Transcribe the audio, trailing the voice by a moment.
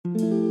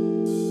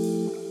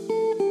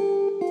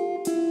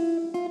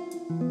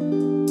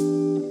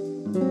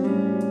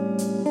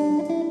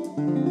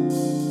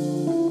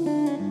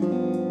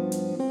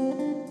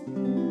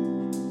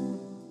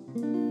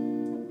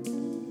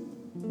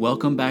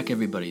Welcome back,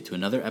 everybody, to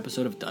another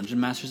episode of Dungeon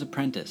Master's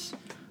Apprentice.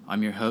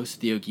 I'm your host,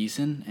 Theo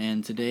Geeson,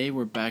 and today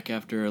we're back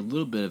after a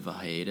little bit of a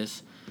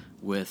hiatus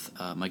with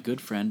my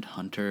good friend,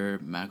 Hunter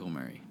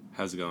McElmurray.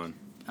 How's it going?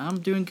 I'm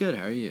doing good.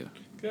 How are you?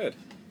 Good.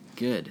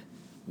 Good.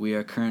 We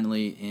are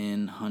currently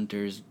in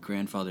Hunter's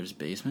grandfather's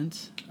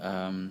basement,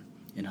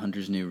 in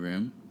Hunter's new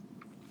room.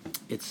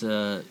 It's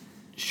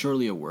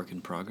surely a work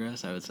in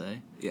progress, I would say.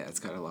 Yeah, it's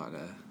got a lot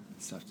of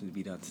stuff to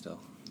be done still.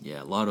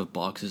 Yeah, a lot of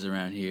boxes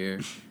around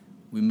here.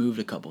 We moved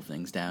a couple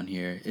things down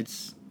here.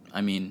 It's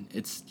a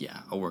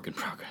work in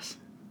progress.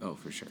 Oh,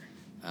 for sure.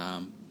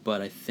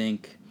 But I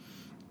think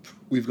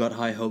we've got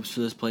high hopes for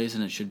this place,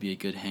 and it should be a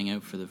good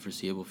hangout for the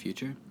foreseeable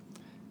future.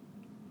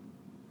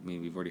 I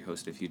mean, we've already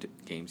hosted a few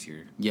games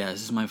here. Yeah,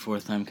 this is my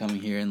fourth time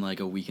coming here in like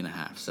a week and a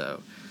half,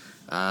 so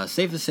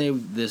safe to say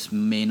this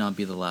may not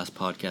be the last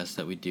podcast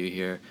that we do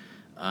here.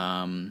 But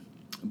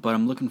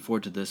I'm looking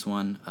forward to this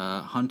one.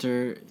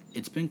 Hunter,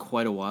 it's been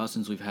quite a while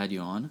since we've had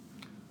you on.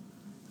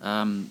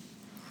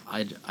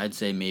 I'd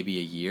say maybe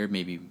a year,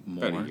 maybe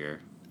more. About a year.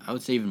 I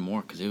would say even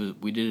more, because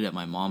we did it at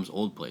my mom's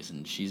old place,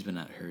 and she's been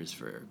at hers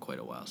for quite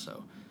a while,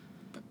 so...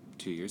 About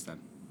 2 years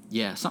then.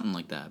 Yeah, something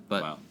like that.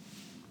 But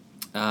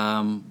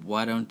wow.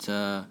 Why don't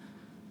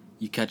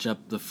you catch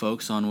up the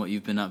folks on what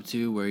you've been up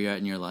to, where you're at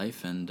in your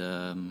life, and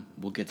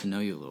we'll get to know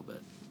you a little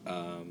bit.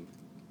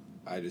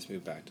 I just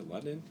moved back to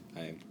London.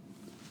 I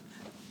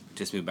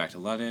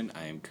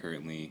am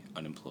currently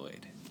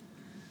unemployed.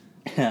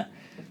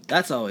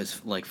 That's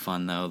always like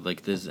fun though.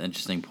 Like this is an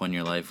interesting point in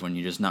your life when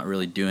you're just not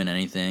really doing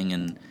anything,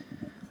 and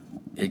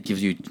it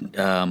gives you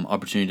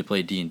opportunity to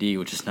play D&D,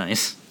 which is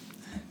nice.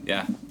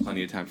 Yeah,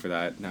 plenty of time for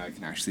that. Now I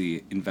can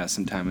actually invest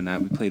some time in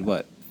that. We played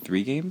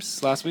 3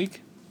 games last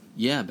week?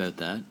 Yeah, about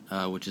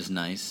that, which is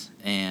nice.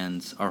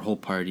 And our whole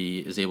party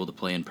is able to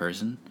play in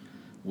person,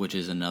 which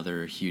is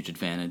another huge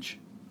advantage.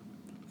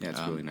 Yeah,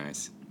 it's really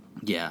nice.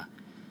 Yeah.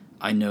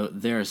 I know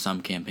there are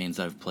some campaigns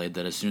that I've played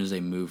that as soon as they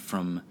move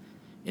from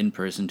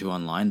in-person to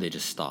online, they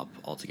just stop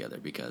altogether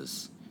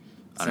because...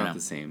 It's not the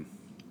same.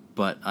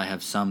 But I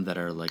have some that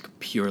are like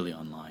purely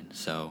online,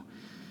 so...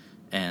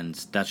 And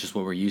that's just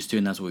what we're used to,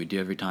 and that's what we do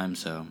every time,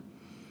 so...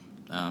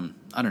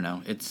 I don't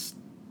know, it's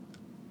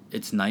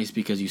nice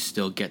because you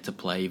still get to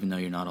play even though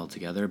you're not all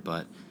together,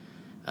 but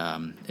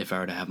if I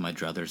were to have my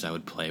druthers, I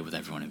would play with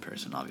everyone in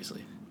person,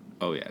 obviously.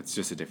 Oh yeah, it's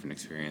just a different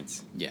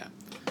experience. Yeah.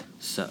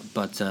 So,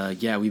 but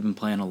yeah, we've been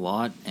playing a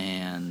lot,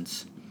 and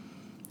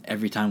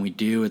every time we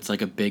do, it's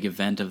like a big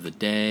event of the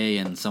day,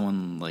 and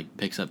someone like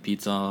picks up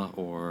pizza,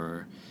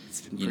 or it's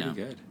been pretty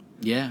good.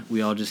 Yeah,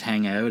 we all just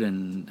hang out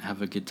and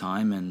have a good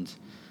time, and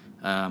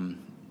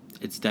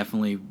it's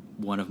definitely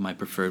one of my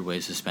preferred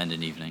ways to spend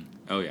an evening.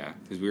 Oh yeah,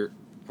 because we're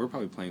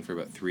probably playing for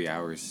about 3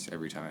 hours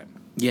every time.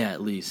 Yeah,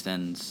 at least,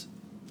 and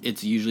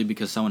it's usually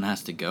because someone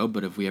has to go.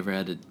 But if we ever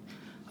had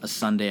a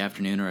Sunday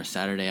afternoon or a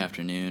Saturday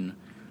afternoon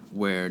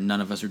where none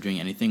of us are doing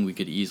anything, we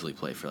could easily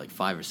play for like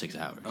 5 or 6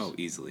 hours. Oh,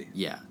 easily.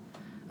 Yeah.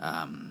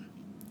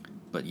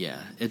 But yeah,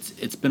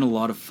 it's been a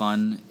lot of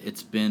fun.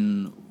 It's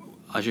been,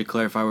 I should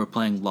clarify, we're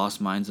playing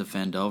Lost Mines of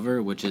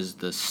Phandelver, which is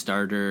the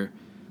starter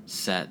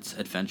set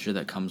adventure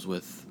that comes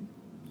with,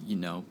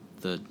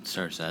 the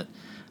starter set.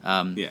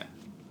 Yeah.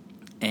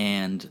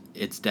 And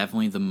it's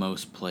definitely the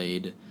most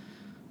played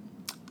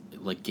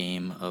like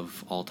game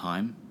of all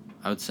time,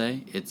 I would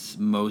say. It's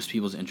most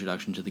people's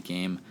introduction to the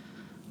game.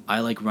 I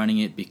like running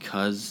it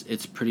because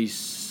it's pretty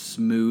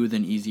smooth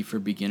and easy for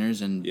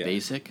beginners and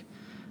basic,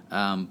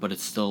 but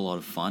it's still a lot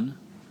of fun.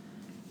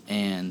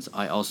 And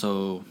I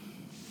also,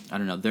 I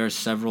don't know, there are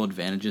several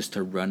advantages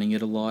to running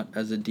it a lot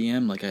as a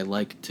DM. Like, I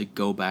like to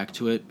go back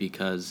to it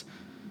because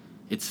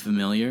it's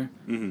familiar.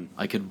 Mm-hmm.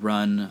 I could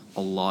run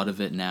a lot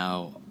of it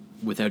now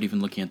without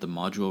even looking at the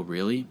module,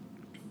 really.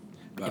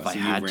 Wow, if so I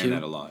had ran to.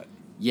 That a lot.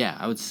 Yeah,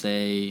 I would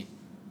say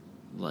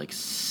like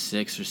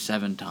 6 or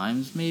 7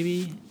 times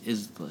maybe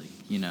is like,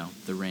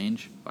 the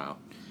range. Wow.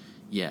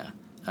 Yeah.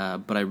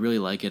 But I really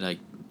like it. I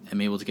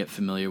am able to get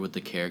familiar with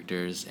the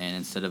characters, and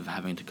instead of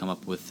having to come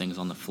up with things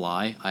on the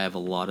fly, I have a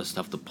lot of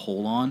stuff to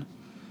pull on.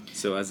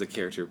 So as a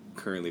character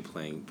currently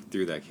playing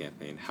through that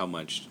campaign, how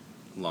much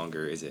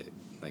longer is it?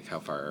 Like,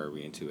 how far are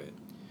we into it?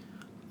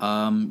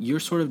 You're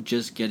sort of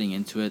just getting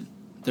into it.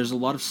 There's a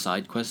lot of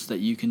side quests that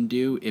you can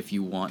do if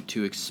you want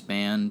to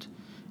expand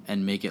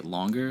and make it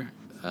longer.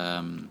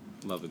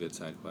 Love a good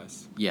side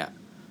quest. Yeah.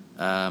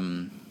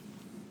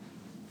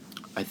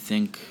 I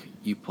think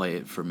you play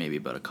it for maybe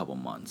about a couple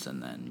months,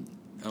 and then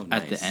nice.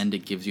 At the end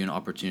it gives you an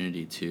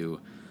opportunity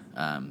to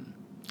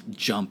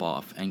jump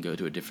off and go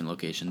to a different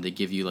location. They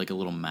give you like a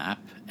little map,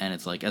 and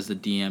it's like, as the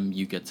DM,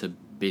 you get to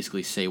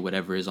basically say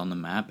whatever is on the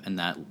map, and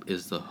that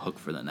is the hook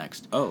for the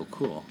next. Oh,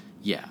 cool.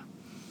 Yeah.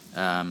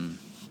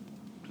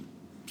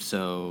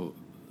 So,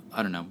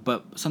 I don't know.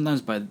 But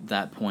sometimes by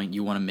that point,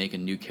 you want to make a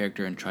new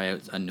character and try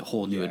out a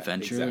whole new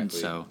adventure. Exactly. And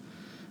so,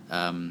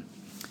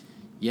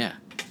 yeah.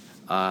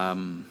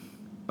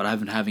 But I've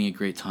been having a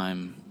great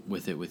time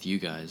with it with you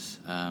guys.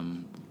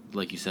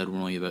 Like you said, we're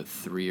only about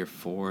 3 or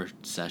 4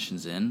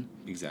 sessions in.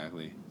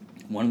 Exactly.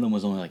 One of them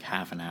was only like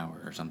half an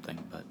hour or something,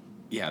 but...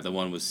 Yeah, the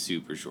one was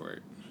super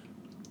short.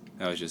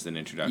 That was just an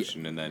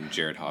introduction, and then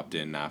Jared hopped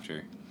in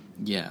after.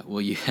 Yeah,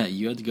 well, you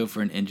had to go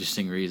for an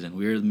interesting reason.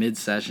 We were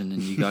mid-session,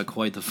 and you got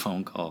quite the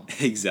phone call.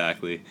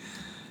 Exactly.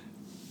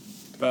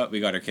 But we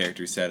got our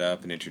characters set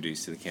up and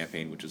introduced to the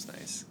campaign, which was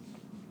nice.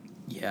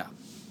 Yeah.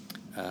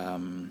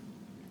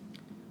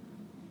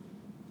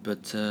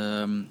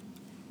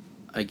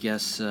 I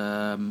guess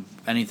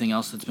anything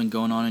else that's been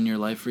going on in your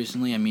life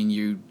recently? I mean,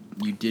 you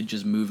did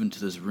just move into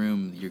this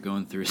room. You're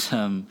going through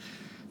some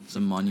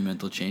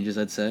monumental changes,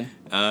 I'd say.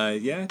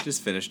 Yeah,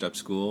 just finished up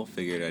school.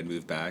 Figured I'd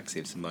move back,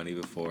 save some money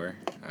before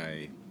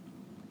I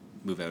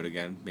move out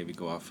again. Maybe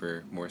go off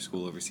for more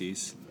school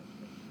overseas.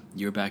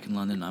 You're back in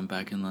London. I'm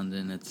back in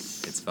London.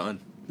 It's fun.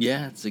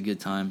 Yeah, it's a good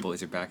time.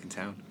 Boys are back in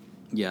town.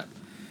 Yeah.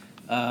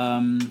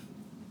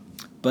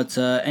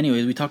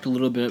 Anyways, we talked a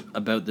little bit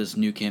about this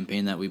new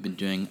campaign that we've been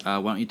doing.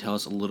 Why don't you tell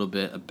us a little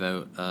bit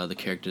about the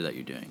character that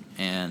you're doing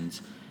and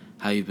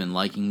how you've been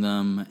liking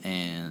them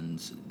and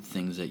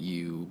things that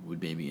you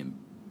would maybe,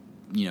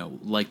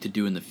 like to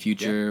do in the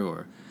future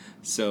or...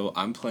 So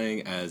I'm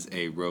playing as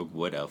a rogue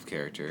wood elf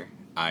character.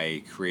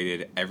 I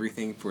created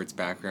everything for its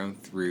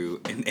background through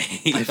an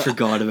AI. I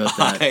forgot about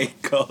that. I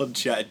called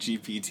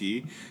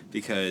ChatGPT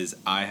because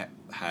I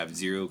have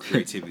zero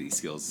creativity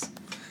skills.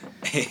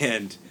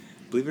 And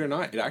believe it or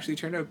not, it actually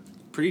turned out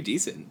pretty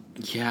decent.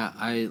 Yeah,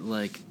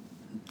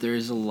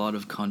 there's a lot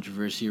of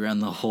controversy around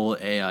the whole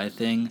AI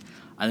thing.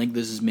 I think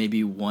this is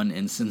maybe one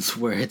instance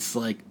where it's,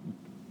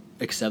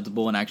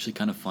 acceptable and actually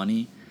kind of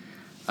funny.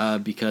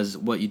 Because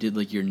what you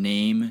did, your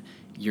name,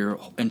 your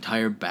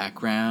entire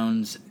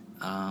backgrounds...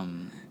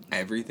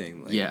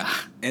 everything. Yeah.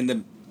 And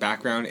the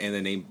background and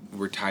the name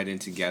were tied in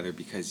together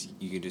because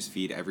you can just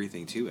feed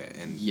everything to it.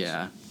 And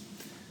yeah.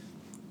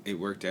 It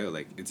worked out.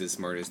 It's as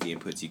smart as the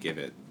inputs you give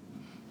it.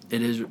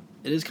 It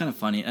is kind of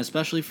funny,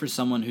 especially for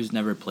someone who's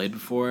never played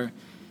before.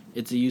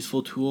 It's a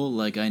useful tool.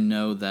 I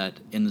know that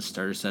in the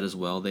starter set as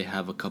well, they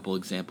have a couple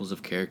examples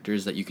of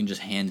characters that you can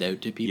just hand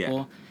out to people,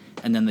 yeah.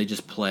 And then they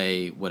just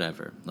play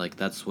whatever.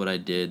 That's what I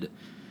did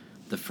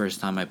the first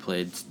time I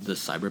played the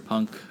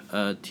Cyberpunk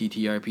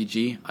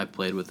TTRPG. I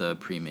played with a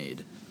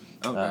pre-made.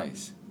 Oh,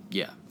 nice.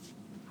 Yeah.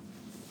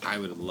 I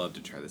would love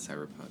to try the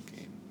Cyberpunk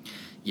game.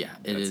 Yeah,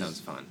 That sounds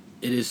fun.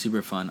 It is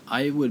super fun.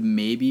 I would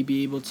maybe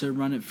be able to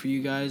run it for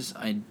you guys.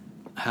 I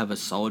have a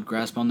solid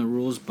grasp on the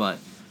rules, but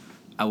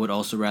I would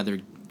also rather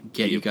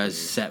get you guys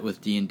set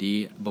with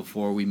D&D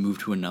before we move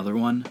to another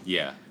one.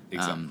 Yeah,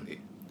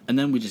 exactly. And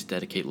then we just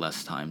dedicate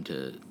less time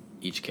to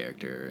each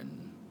character,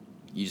 and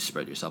you just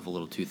spread yourself a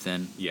little too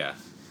thin. Yeah.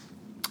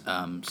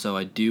 So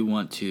I do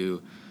want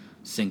to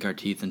sink our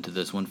teeth into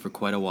this one for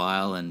quite a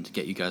while and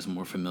get you guys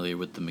more familiar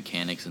with the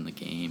mechanics in the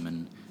game.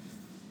 And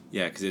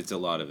yeah, because it's a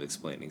lot of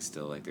explaining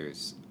still.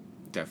 There's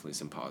definitely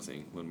some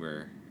pausing when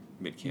we're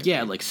mid-campaign.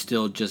 Yeah,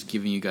 still just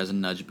giving you guys a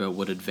nudge about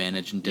what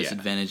advantage and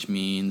disadvantage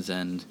means,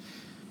 and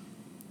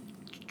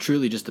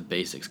truly just the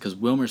basics, because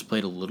Wilmer's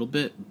played a little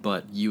bit,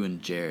 but you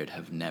and Jared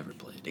have never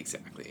played.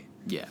 Exactly.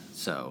 Yeah,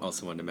 so...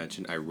 Also wanted to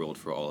mention, I rolled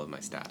for all of my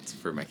stats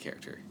for my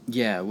character.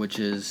 Yeah, which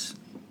is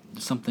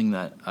something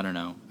that, I don't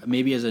know,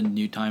 maybe as a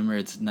new timer,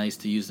 it's nice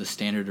to use the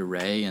standard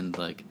array, and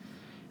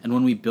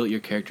when we built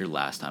your character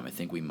last time, I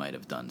think we might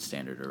have done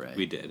standard array.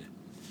 We did.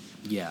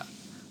 Yeah,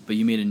 but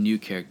you made a new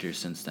character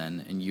since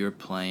then, and you're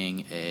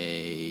playing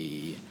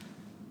a...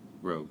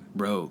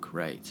 Rogue,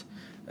 right.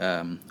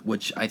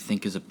 Which I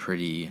think is a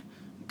pretty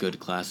good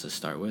class to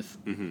start with.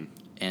 Mm-hmm.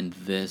 And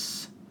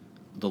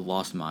the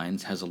Lost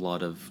Mines has a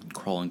lot of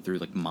crawling through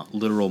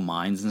literal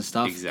mines and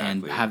stuff. Exactly.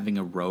 And having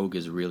a rogue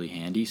is really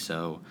handy.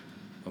 So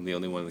I'm the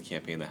only one in the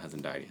campaign that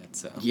hasn't died yet.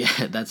 So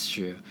yeah, that's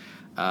true.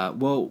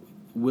 Well,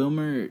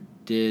 Wilmer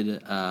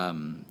did.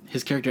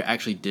 His character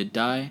actually did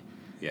die.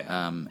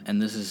 Yeah.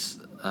 And this is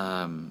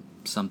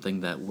something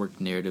that worked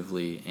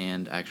narratively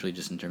and actually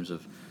just in terms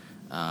of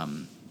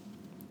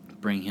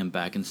bringing him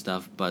back and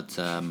stuff. But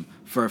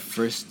for our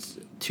first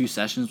 2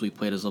 sessions, we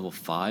played as level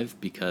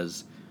 5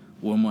 because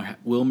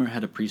Wilmer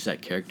had a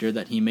preset character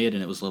that he made,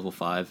 and it was level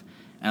 5.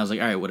 And I was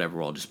like, all right,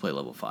 whatever, I'll just play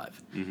level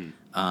 5.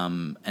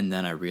 Mm-hmm. And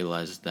then I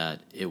realized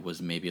that it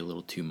was maybe a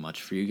little too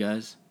much for you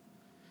guys.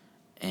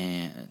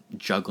 And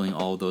juggling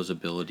all those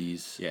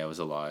abilities. Yeah, it was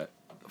a lot.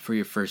 For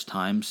your first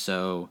time.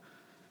 So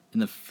in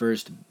the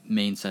first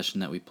main session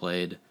that we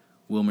played,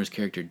 Wilmer's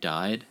character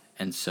died.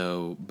 And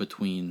so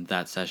between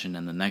that session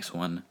and the next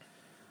one,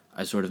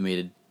 I sort of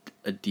made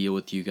a deal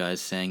with you guys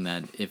saying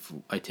that if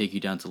I take you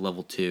down to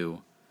level 2,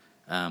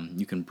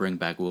 you can bring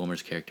back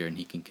Wilmer's character and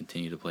he can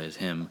continue to play as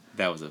him.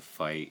 That was a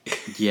fight.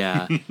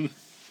 Yeah.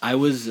 I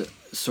was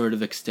sort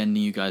of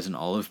extending you guys an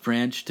olive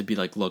branch to be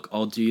like, look,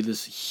 I'll do you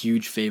this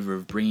huge favor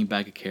of bringing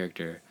back a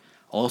character.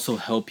 I'll also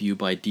help you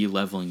by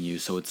de-leveling you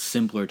so it's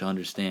simpler to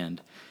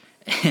understand.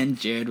 And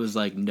Jared was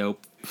like,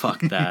 nope,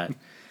 fuck that.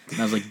 And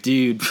I was like,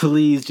 dude,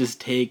 please just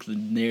take the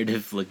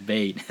narrative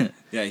bait.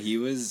 Yeah, he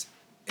was...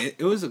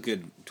 It was a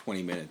good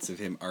 20 minutes of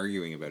him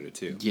arguing about it,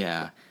 too.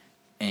 Yeah.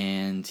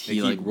 And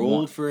he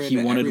rolled for it. He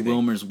wanted everything.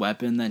 Wilmer's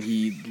weapon that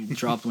he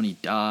dropped when he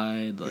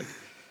died.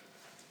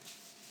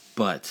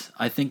 But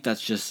I think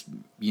that's just,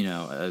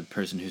 a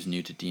person who's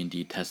new to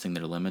D&D testing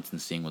their limits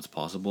and seeing what's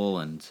possible,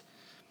 and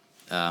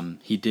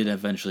he did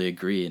eventually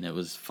agree, and it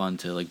was fun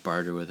to like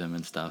barter with him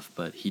and stuff,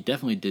 but he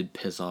definitely did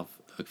piss off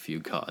a few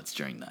gods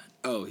during that.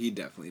 Oh, he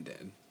definitely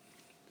did.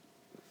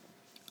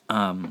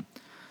 But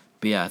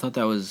yeah, I thought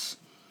that was,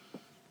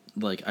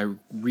 like, I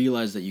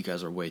realized that you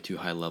guys are way too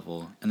high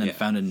level, and then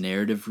found a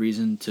narrative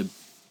reason to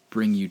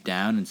bring you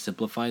down and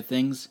simplify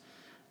things,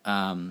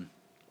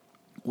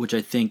 which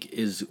I think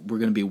we're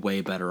going to be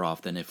way better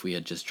off than if we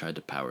had just tried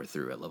to power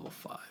through at level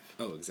 5.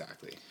 Oh,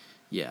 exactly.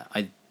 Yeah,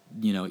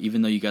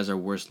 even though you guys are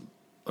worse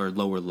or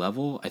lower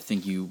level, I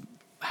think you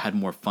had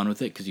more fun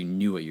with it because you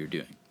knew what you were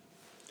doing.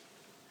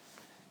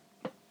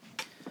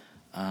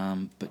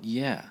 But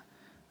yeah.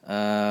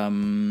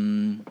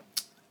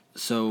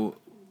 So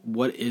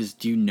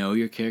do you know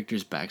your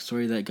character's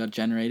backstory that got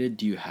generated?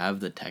 Do you have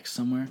the text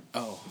somewhere?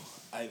 Oh,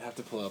 I'd have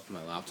to pull up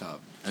my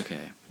laptop.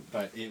 Okay.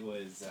 But it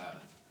was,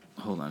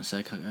 Hold on a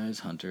sec, guys.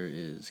 Hunter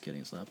is getting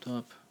his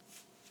laptop.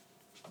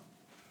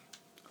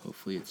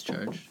 Hopefully it's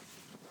charged.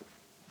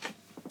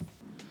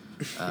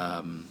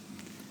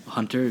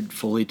 Hunter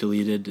fully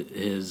deleted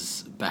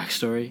his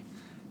backstory.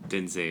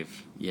 Didn't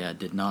save. Yeah,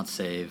 did not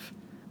save.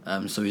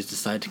 So he's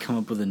decided to come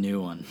up with a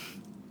new one.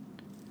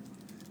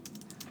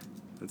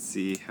 Let's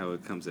see how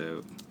it comes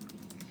out.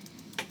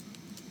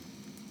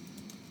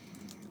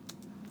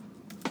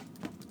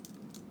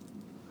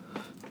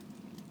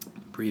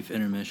 Brief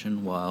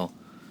intermission while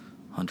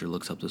Hunter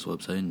looks up this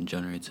website and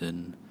generates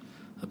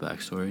a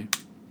backstory.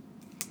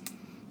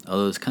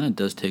 Although this kind of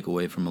does take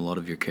away from a lot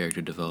of your character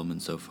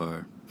development so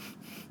far.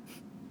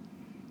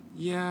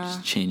 Yeah.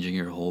 Just changing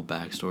your whole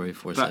backstory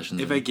 4 but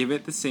sessions. If I give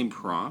it the same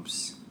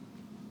prompts,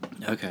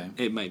 okay,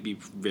 it might be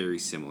very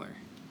similar.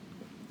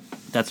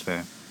 that's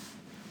fair.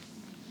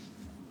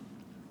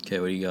 Okay,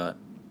 what do you got?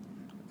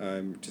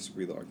 I'm just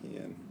relogging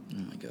in.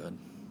 Oh my god.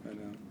 I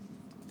know.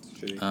 It's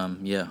shitty.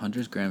 Yeah,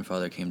 Hunter's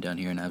grandfather came down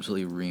here and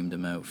absolutely reamed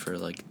him out for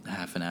like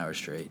half an hour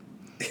straight.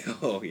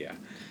 Oh, yeah.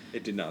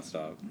 It did not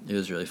stop. It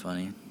was really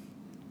funny.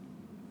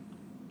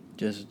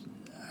 Just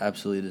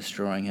absolutely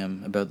destroying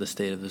him about the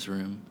state of this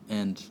room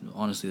and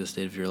honestly the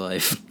state of your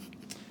life.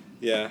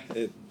 Yeah,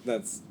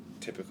 that's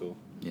typical.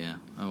 Yeah,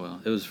 oh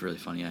well. It was really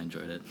funny. I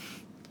enjoyed it.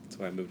 That's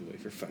why I moved away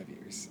for 5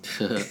 years.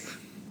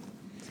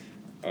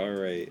 All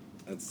right,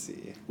 let's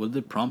see. What are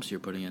the prompts you're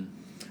putting in?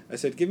 I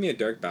said, give me a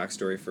dark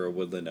backstory for a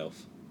woodland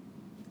elf.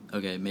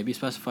 Okay, maybe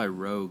specify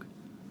rogue.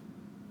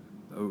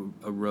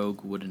 A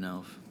rogue wooden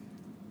elf.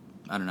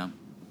 I don't know.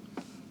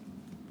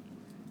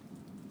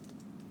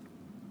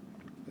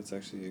 That's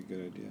actually a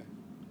good idea.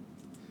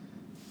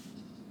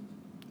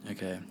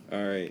 Okay.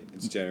 All right,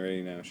 it's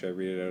generating now. Should I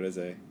read it out as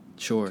I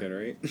Sure.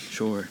 generate?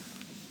 Sure.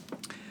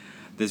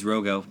 This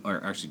rogue elf,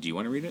 or actually, do you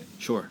want to read it?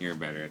 Sure. You're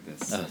better at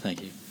this. Oh,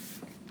 thank you.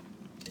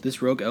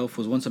 This rogue elf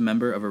was once a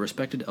member of a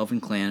respected elven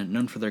clan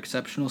known for their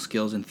exceptional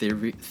skills in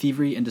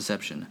thievery and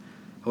deception.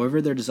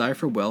 However, their desire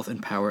for wealth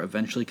and power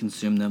eventually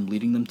consumed them,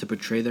 leading them to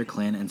betray their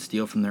clan and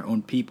steal from their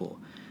own people.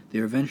 They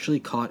were eventually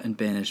caught and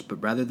banished,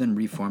 but rather than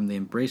reform, they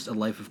embraced a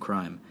life of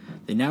crime.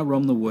 They now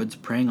roam the woods,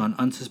 preying on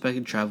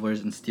unsuspected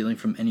travelers and stealing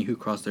from any who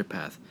cross their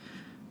path.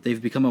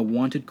 They've become a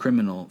wanted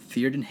criminal,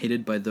 feared and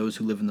hated by those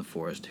who live in the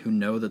forest, who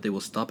know that they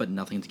will stop at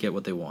nothing to get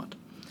what they want.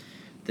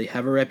 They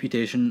have a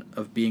reputation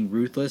of being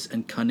ruthless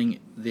and cunning.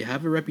 They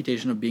have a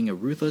reputation of being a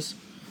ruthless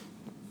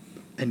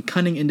and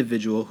cunning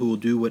individual who will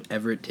do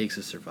whatever it takes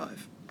to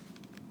survive.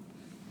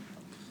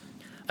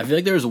 I feel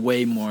like there was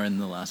way more in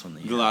the last one.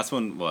 The last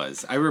one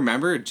was. I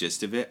remember a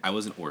gist of it. I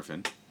was an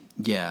orphan.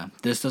 Yeah,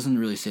 this doesn't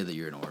really say that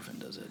you're an orphan,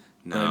 does it?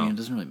 No. But, I mean, it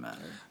doesn't really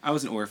matter. I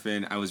was an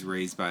orphan. I was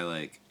raised by,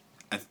 like,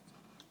 a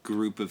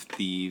group of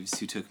thieves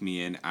who took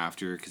me in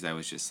after because I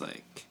was just,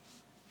 like,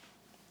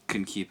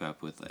 couldn't keep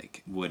up with,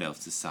 like, wood elf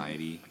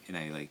society, and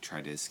I, like,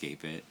 tried to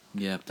escape it.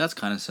 Yeah, that's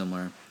kind of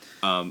similar.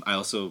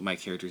 My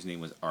character's name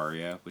was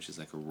Arya, which is,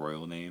 like, a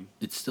royal name.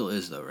 It still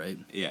is, though, right?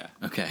 Yeah.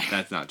 Okay.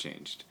 That's not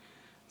changed.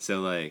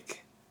 So,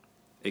 like,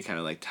 it kind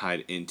of, like,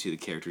 tied into the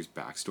character's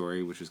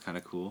backstory, which was kind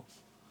of cool.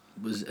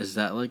 Is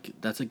that, like,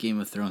 that's a Game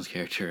of Thrones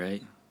character,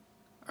 right?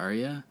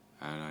 Arya?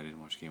 I don't know, I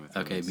didn't watch Game of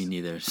Thrones. Okay, me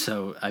neither.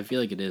 So, I feel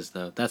like it is,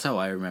 though. That's how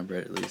I remember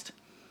it, at least.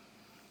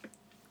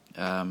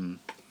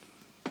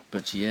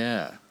 But,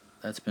 yeah.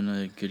 That's been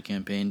a good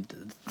campaign.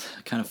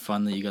 Kind of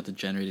fun that you got to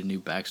generate a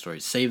new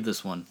backstory. Save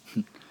this one.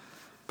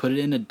 Put it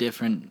in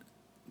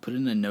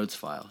a notes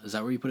file. Is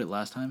that where you put it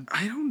last time?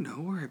 I don't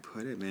know where I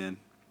put it, man.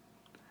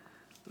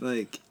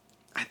 Like,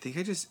 I think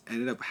I just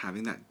ended up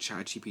having that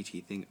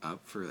ChatGPT thing up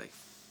for, like,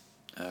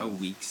 a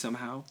week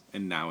somehow,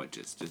 and now it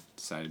just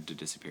decided to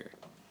disappear.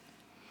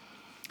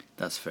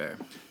 That's fair.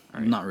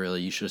 Right. Not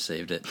really. You should have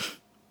saved it.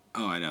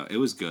 Oh, I know. It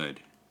was good.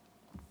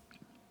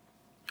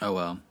 Oh,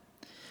 well.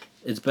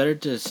 It's better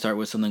to start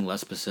with something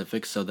less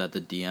specific so that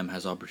the DM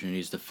has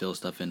opportunities to fill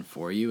stuff in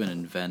for you and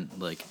invent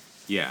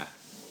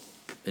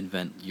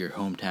your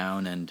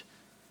hometown and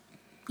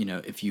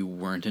if you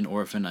weren't an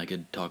orphan, I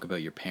could talk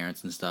about your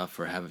parents and stuff,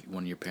 or have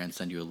one of your parents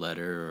send you a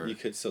letter, or You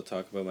could still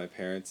talk about my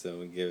parents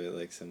though and give it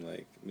like some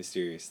like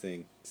mysterious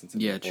thing since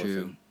I'm yeah, an true.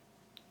 orphan.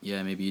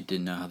 Yeah, maybe you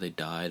didn't know how they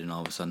died, and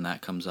all of a sudden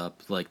that comes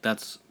up. Like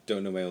that's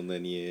Don't know my own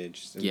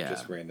lineage and Yeah.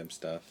 just random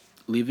stuff.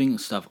 leaving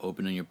stuff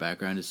open in your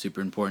background is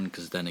super important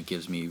because then it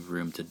gives me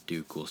room to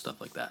do cool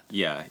stuff like that.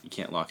 Yeah, you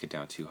can't lock it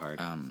down too hard.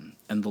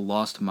 And the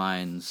Lost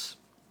Mines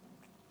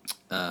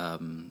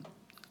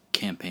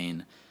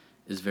campaign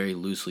is very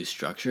loosely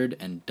structured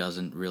and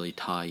doesn't really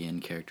tie in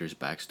characters'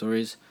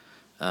 backstories.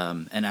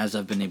 And as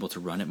I've been able to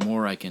run it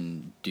more, I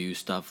can do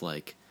stuff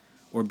like,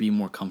 or be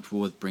more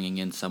comfortable with bringing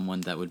in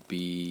someone that would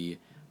be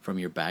from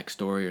your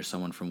backstory or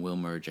someone from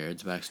Wilmer or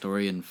Jared's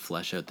backstory and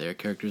flesh out their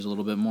characters a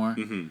little bit more.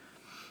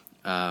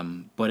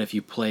 But if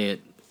you play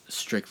it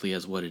strictly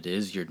as what it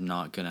is, you're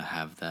not going to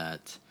have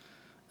that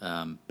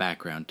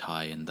background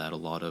tie-in that a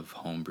lot of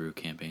homebrew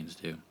campaigns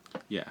do.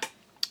 Yeah.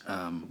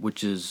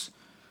 Which is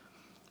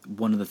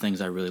one of the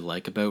things I really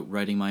like about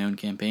writing my own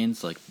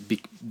campaigns. Like,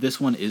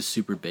 this one is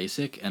super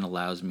basic and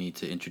allows me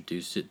to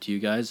introduce it to you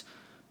guys.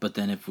 But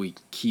then if we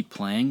keep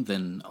playing,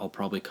 then I'll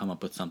probably come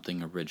up with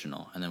something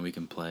original, and then we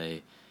can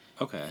play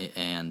Okay.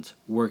 and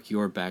work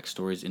your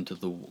backstories into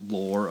the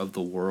lore of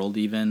the world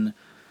even.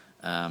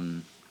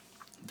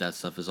 That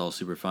stuff is all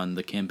super fun.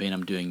 The campaign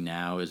I'm doing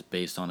now is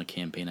based on a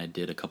campaign I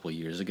did a couple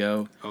years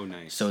ago. Oh,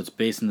 nice. So it's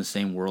based in the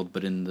same world,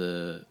 but in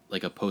the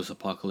like a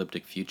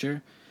post-apocalyptic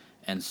future,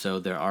 and so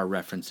there are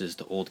references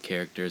to old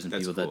characters and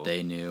That's people cool. that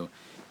they knew.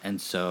 And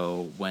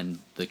so when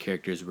the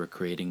characters were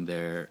creating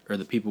the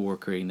people were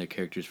creating their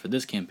characters for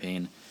this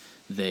campaign,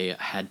 they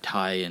had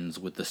tie-ins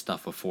with the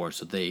stuff before,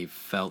 so they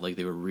felt like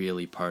they were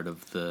really part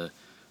of the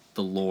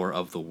lore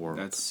of the world.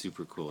 That's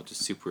super cool.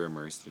 Just super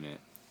immersed in it.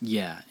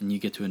 Yeah, and you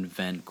get to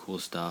invent cool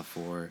stuff,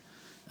 or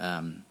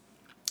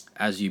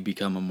as you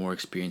become a more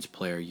experienced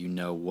player, you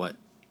know what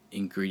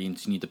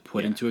ingredients you need to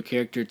put into a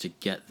character to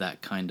get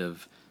that kind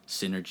of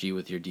synergy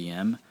with your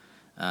DM.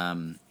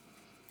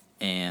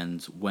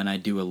 And when I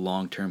do a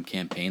long-term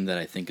campaign that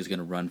I think is going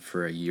to run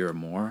for a year or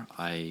more,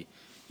 I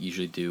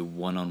usually do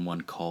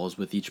one-on-one calls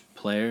with each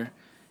player,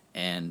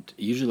 and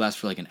it usually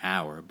lasts for like an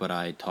hour, but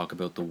I talk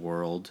about the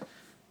world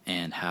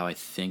and how I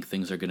think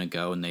things are going to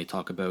go, and they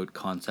talk about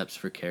concepts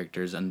for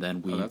characters, and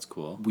then that's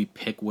cool. we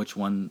pick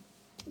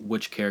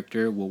which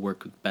character will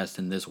work best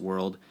in this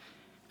world,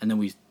 and then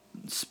we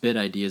spit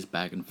ideas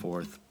back and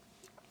forth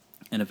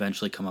and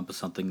eventually come up with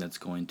something that's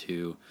going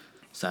to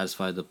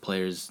satisfy the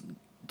player's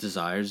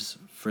desires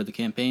for the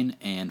campaign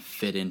and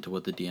fit into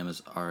what the DM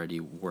has already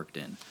worked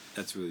in.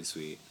 That's really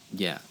sweet.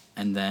 Yeah,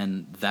 and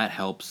then that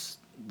helps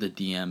the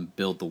DM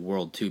build the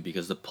world too,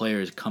 because the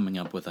player is coming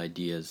up with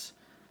ideas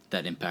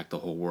that impact the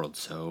whole world.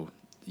 So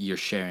you're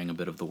sharing a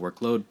bit of the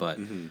workload, but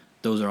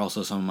those are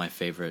also some of my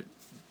favorite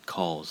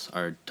calls,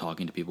 are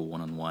talking to people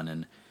one-on-one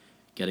and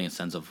getting a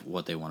sense of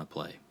what they want to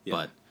play. Yeah.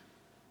 But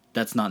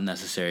that's not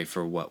necessary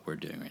for what we're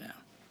doing right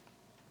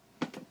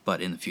now.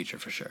 But in the future,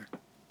 for sure.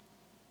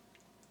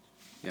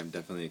 Yeah, I'm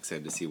definitely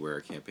excited to see where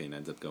our campaign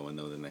ends up going,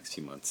 though, the next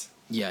few months.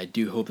 Yeah, I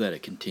do hope that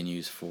it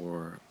continues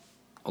for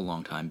a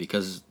long time,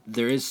 because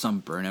there is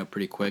some burnout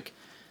pretty quick.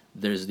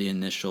 There's the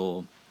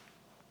initial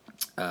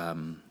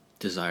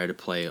desire to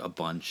play a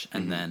bunch,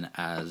 and then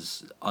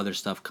as other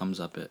stuff comes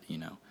up,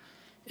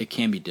 it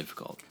can be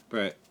difficult.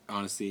 But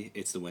honestly,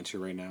 it's the winter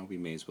right now. We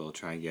may as well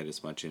try and get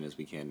as much in as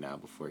we can now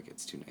before it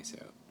gets too nice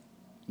out.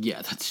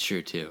 Yeah, that's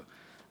true too.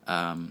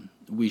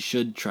 We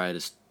should try to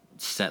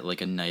set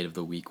like a night of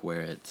the week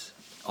where it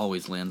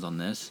always lands on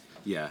this.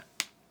 Yeah.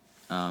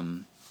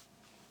 And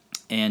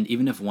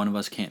even if one of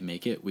us can't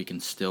make it, we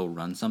can still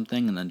run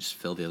something and then just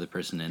fill the other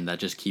person in. That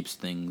just keeps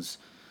things,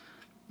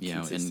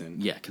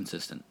 Consistent.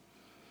 consistent.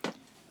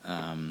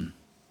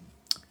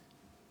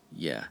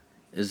 Yeah.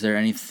 Is there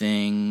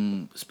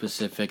anything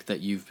specific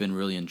that you've been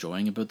really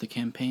enjoying about the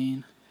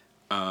campaign?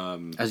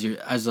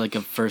 As like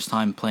a first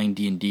time playing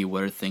D&D,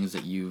 what are things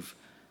that you've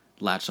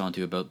latched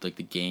onto about like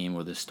the game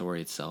or the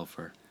story itself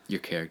or your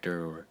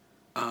character or?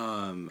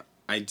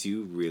 I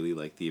do really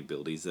like the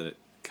abilities that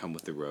come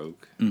with the rogue.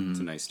 It's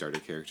a nice starter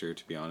character,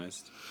 to be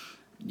honest.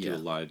 Do a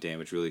lot of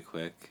damage really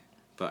quick.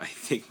 But I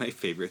think my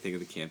favorite thing of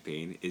the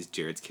campaign is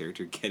Jared's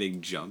character getting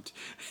jumped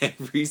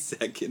every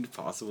second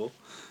possible.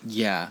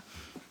 Yeah.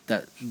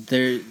 That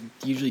there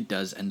usually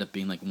does end up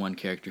being like one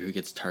character who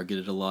gets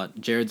targeted a lot.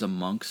 Jared's a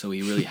monk, so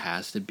he really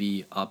has to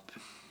be up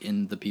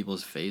in the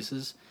people's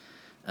faces.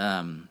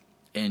 And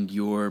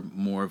you're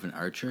more of an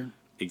archer.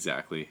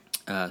 Exactly.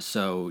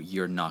 So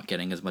you're not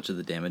getting as much of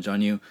the damage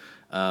on you.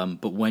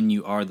 But when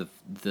you are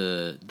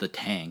the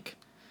tank,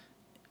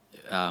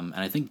 and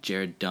I think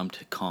Jared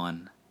dumped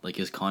con. Like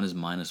his con is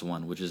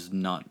 -1, which is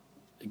not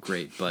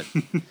great, but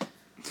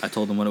I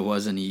told him what it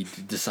was and he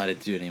decided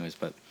to do it anyways,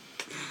 but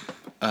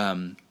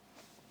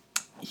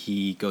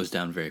he goes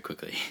down very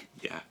quickly.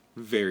 Yeah,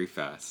 very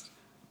fast.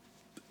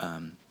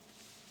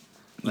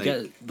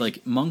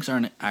 Monks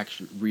aren't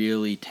actually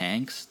really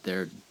tanks.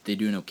 They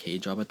do an okay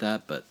job at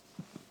that, but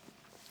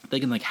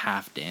they can like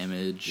half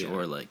damage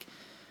or like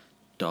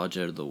dodge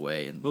out of the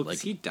way and Well,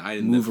 'cause he died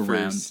in move the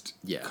around. first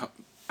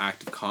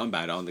act of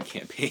combat on the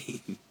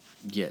campaign.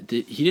 Yeah,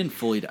 he didn't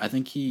fully. I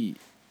think he.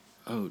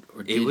 Oh,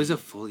 or did It was he? a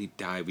fully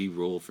die. We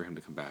rolled for him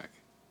to come back.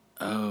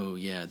 Oh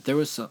yeah, there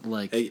was some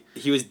like.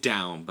 He was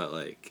down, but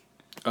like.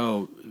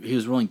 Oh, he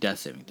was rolling death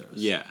saving throws.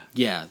 Yeah.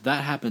 Yeah,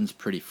 that happens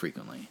pretty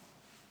frequently.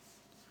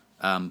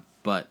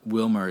 But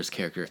Wilmer's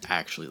character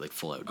actually like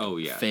full out. Oh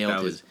yeah,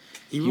 failed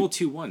he rolled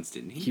 2 1s,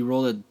 didn't he? He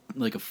rolled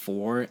a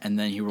 4, and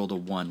then he rolled a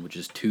 1, which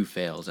is 2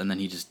 fails, and then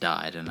he just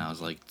died. And I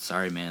was like,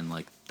 sorry, man,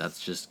 like that's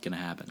just gonna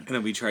happen. And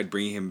then we tried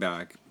bringing him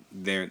back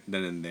there,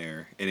 then and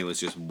there, and it was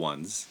just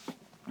 1s.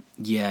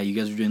 Yeah, you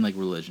guys were doing like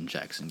religion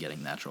checks and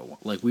getting natural.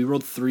 Like we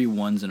rolled 3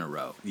 1s in a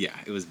row. Yeah,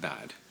 it was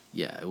bad.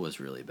 Yeah, it was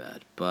really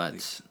bad.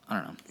 But I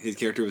don't know. His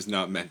character was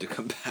not meant to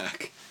come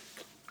back.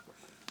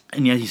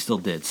 And yet he still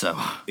did. So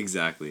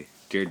exactly.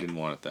 Jared didn't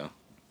want it though.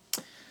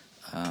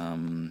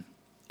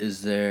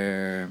 Is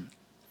there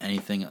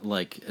anything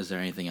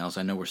else?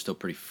 I know we're still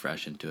pretty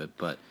fresh into it,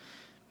 but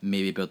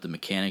maybe about the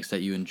mechanics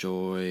that you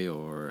enjoy,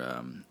 or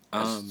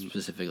a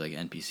specific like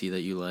NPC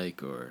that you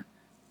like, or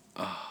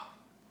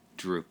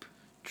Droop,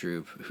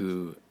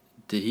 who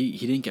did he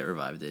didn't get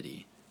revived, did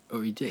he?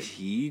 Or he did?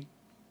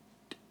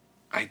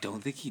 I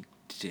don't think he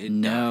did.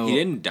 No, he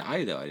didn't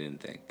die though. I didn't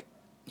think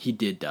he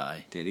did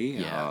die. Did he?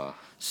 Yeah. Oh.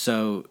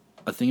 So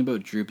a thing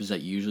about Droop is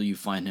that usually you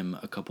find him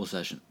a couple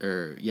sessions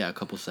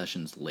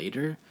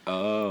later.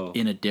 Oh.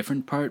 In a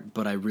different part,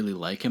 but I really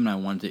like him and I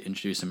wanted to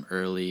introduce him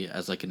early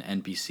as like an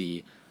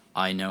NPC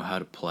I know how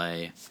to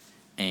play,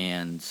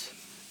 and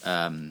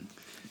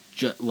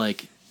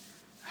like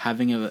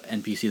having an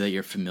NPC that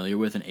you're familiar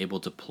with and able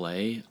to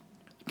play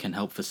can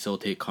help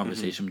facilitate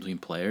conversation between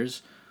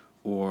players,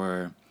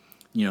 or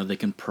they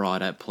can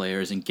prod at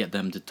players and get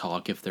them to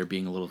talk if they're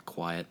being a little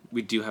quiet.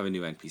 We do have a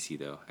new NPC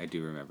though. I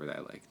do remember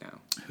that now.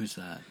 Who's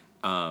that?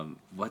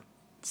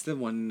 What's the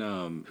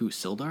one? Who,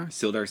 Sildar?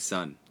 Sildar's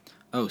son.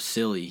 Oh,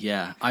 Silly.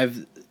 Yeah,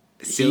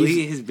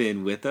 Silly has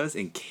been with us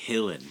and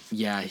killing.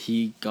 Yeah,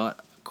 he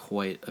got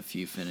quite a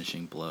few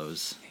finishing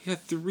blows. He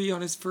got 3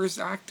 on his first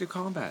act of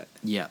combat.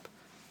 Yep.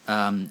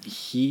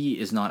 He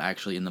is not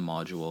actually in the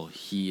module.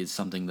 He is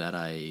something that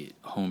I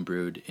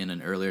homebrewed in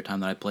an earlier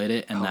time that I played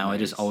it, and now nice. I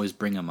just always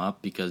bring him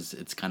up because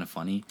it's kind of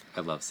funny.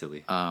 I love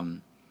Silly.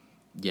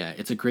 Yeah,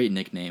 it's a great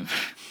nickname.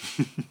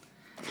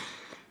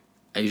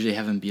 I usually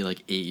have him be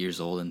like 8 years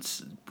old and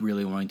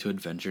really wanting to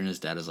adventure, and his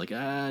dad is like,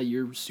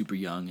 you're super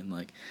young, and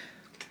like...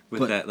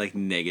 With that like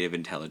negative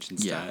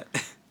intelligence stat.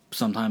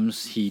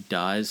 Sometimes he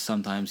dies,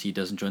 sometimes he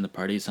doesn't join the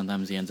party,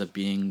 sometimes he ends up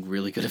being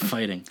really good at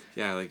fighting.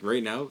 Yeah, like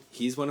right now,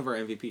 he's one of our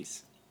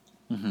MVPs.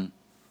 Mm-hmm.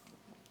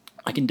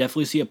 I can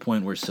definitely see a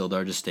point where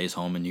Sildar just stays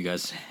home and you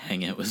guys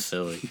hang out with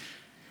Silly.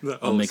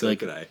 I'll make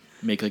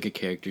make like a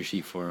character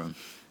sheet for him.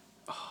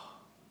 Oh,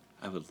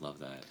 I would love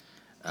that.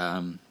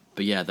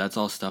 But yeah, that's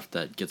all stuff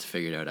that gets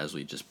figured out as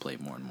we just play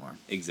more and more.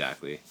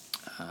 Exactly.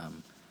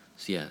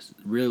 So yeah,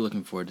 really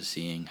looking forward to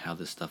seeing how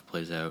this stuff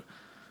plays out.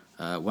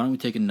 Why don't we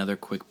take another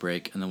quick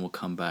break, and then we'll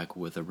come back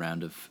with a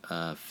round of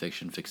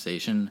Fiction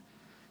Fixation.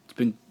 It's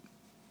been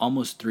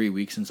almost 3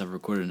 weeks since I've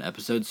recorded an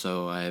episode,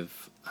 so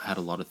I've had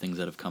a lot of things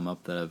that have come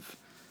up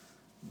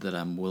that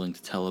I'm willing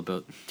to tell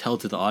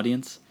to the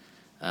audience.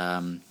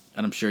 And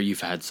I'm sure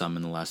you've had some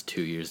in the last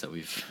 2 years that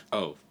we've...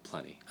 Oh,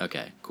 plenty.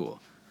 Okay,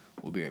 cool.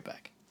 We'll be right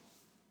back.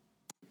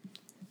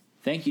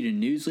 Thank you to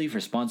Newsly for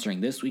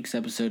sponsoring this week's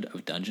episode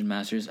of Dungeon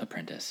Master's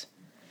Apprentice.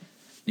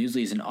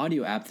 Newsly is an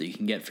audio app that you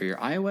can get for your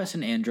iOS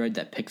and Android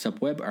that picks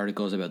up web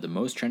articles about the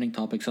most trending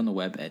topics on the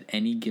web at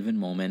any given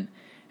moment,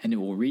 and it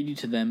will read you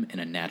to them in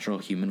a natural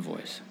human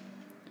voice.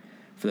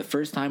 For the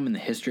first time in the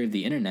history of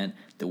the internet,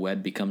 the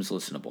web becomes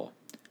listenable.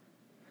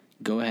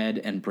 Go ahead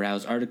and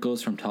browse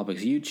articles from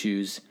topics you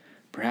choose,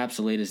 perhaps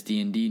the latest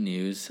D&D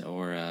news,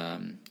 or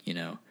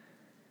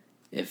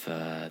if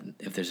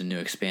there's a new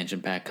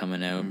expansion pack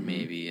coming out,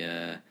 maybe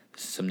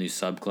some new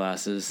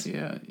subclasses.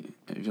 Yeah,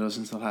 if you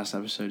listen to the last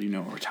episode, you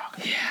know what we're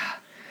talking about. Yeah,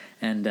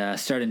 and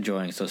start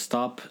enjoying. So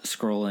stop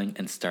scrolling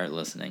and start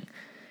listening.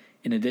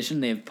 In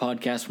addition, they have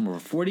podcasts from over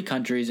 40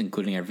 countries,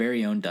 including our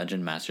very own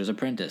Dungeon Master's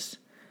Apprentice.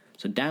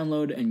 So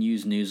download and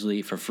use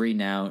Newsly for free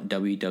now,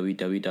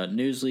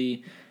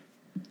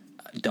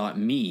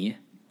 www.newsly.me,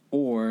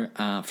 or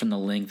from the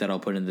link that I'll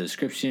put in the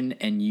description,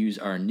 and use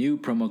our new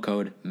promo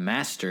code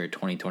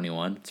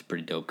MASTER2021. It's a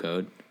pretty dope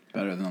code.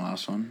 Better than the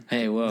last one.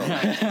 Hey, whoa.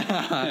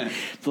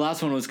 The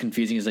last one was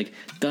confusing. It's like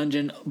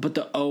dungeon, but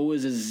the O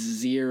is a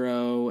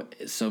 0,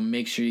 so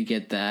make sure you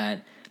get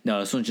that.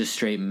 No, this one's just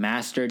straight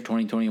Master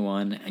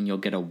 2021, and you'll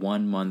get a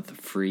 1 month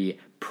free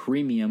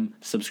premium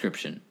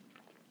subscription.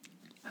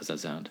 How's that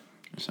sound?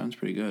 It sounds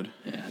pretty good.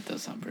 Yeah, it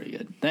does sound pretty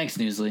good. Thanks,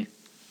 Newsly.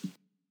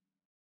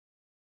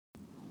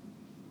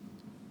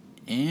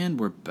 And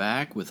we're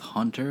back with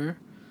Hunter.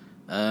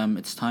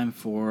 It's time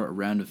for a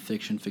round of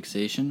Fiction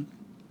Fixation.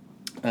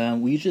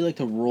 We usually like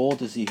to roll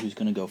to see who's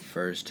going to go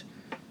first.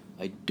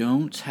 I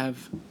don't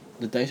have...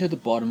 The dice are at the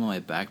bottom of my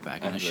backpack,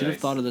 and I should have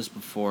thought of this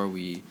before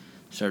we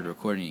started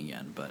recording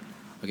again, but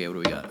Okay, what do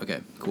we got?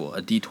 Okay, cool.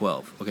 A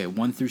D12. Okay,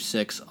 1 through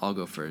 6, I'll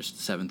go first.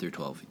 7 through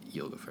 12,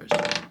 you'll go first.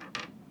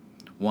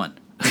 1.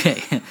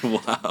 Okay.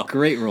 Wow.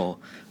 Great roll.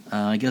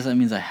 I guess that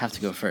means I have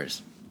to go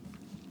first.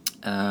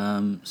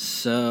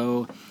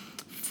 So,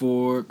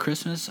 for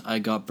Christmas, I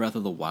got Breath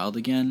of the Wild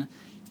again,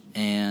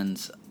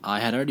 and I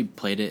had already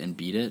played it and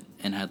beat it,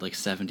 and had like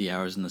 70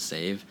 hours in the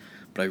save,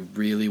 but I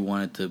really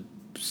wanted to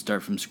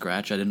start from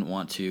scratch. I didn't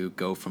want to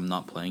go from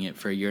not playing it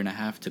for a year and a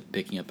half to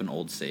picking up an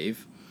old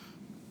save,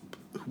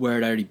 where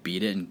I'd already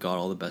beat it and got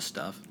all the best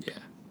stuff. Yeah.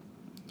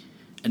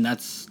 And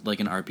that's like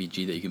an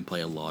RPG that you can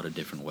play a lot of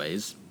different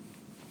ways.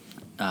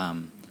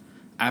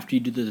 After you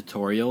do the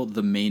tutorial,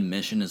 the main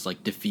mission is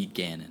like defeat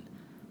Ganon.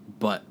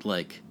 But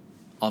like,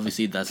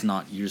 obviously that's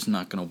not, you're just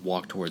not going to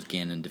walk towards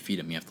Ganon and defeat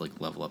him. You have to like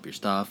level up your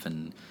stuff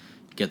and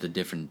get the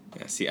different...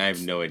 Yeah, see, I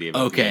have no idea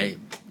about Okay.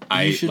 the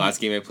game. You should-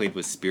 Last game I played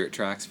was Spirit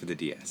Tracks for the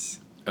DS.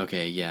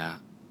 Okay, yeah.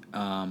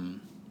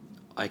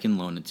 I can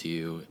loan it to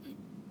you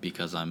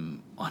because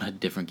I'm on a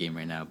different game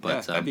right now. But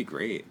Yeah, that'd be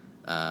great.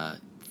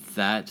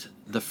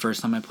 The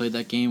first time I played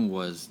that game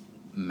was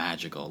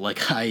magical.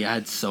 Like, I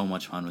had so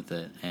much fun with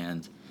it,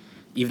 and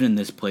even in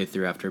this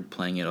playthrough, after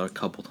playing it a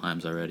couple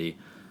times already,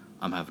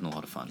 I'm having a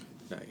lot of fun.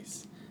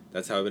 Nice.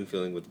 That's how I've been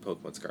feeling with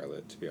Pokemon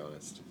Scarlet, to be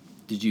honest.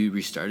 Did you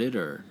restart it,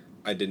 or?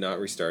 I did not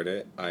restart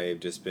it. I've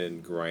just been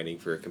grinding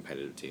for a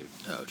competitive team.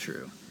 Oh,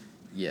 true.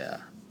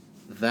 Yeah.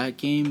 That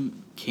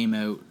game came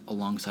out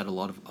alongside a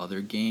lot of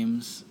other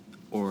games,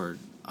 or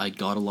I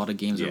got a lot of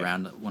games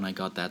around when I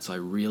got that, so I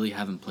really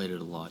haven't played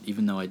it a lot.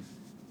 Even though I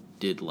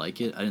did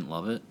like it, I didn't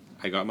love it.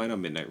 I got mine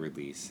on midnight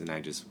release, and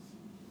I just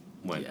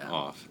went Yeah.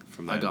 off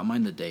from that. I got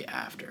mine the day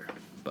after,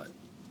 but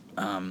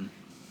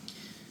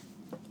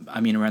I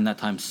mean, around that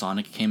time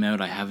Sonic came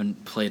out. I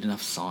haven't played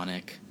enough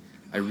Sonic.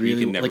 I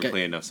really You can never like,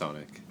 play enough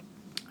Sonic.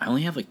 I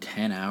only have like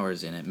 10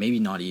 hours in it, maybe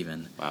not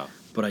even. Wow.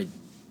 But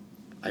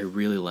I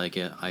really like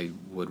it. I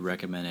would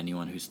recommend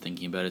anyone who's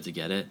thinking about it to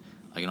get it.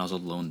 I can also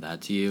loan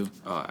that to you.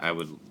 Oh, I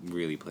would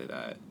really play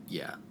that.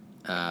 Yeah.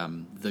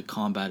 The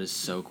combat is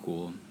so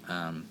cool.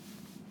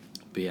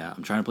 But yeah,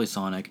 I'm trying to play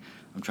Sonic.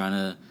 I'm trying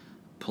to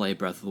play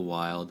Breath of the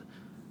Wild.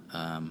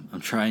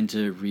 I'm trying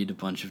to read a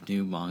bunch of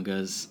new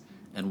mangas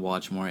and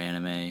watch more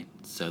anime,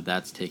 so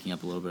that's taking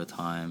up a little bit of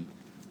time.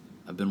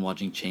 I've been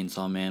watching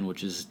Chainsaw Man,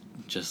 which is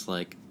just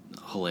like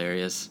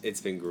hilarious.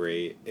 It's been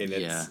great, and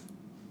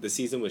the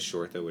season was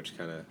short though, which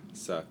kind of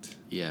sucked.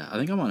 Yeah, I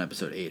think I'm on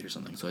episode 8 or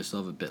something, so I still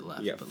have a bit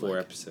left. Yeah, but 4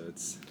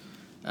 episodes.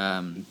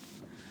 But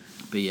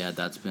yeah,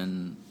 that's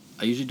been...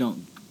 I usually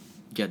don't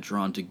get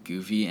drawn to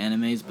goofy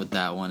animes, but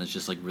that one is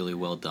just like really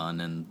well done,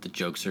 and the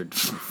jokes are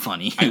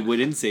funny. I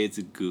wouldn't say it's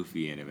a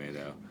goofy anime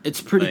though. It's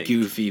pretty like,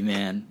 goofy,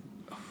 man.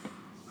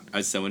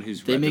 As someone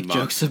who's They read make the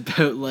manga, jokes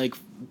about like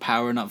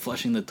Power not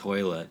flushing the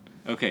toilet.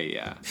 Okay,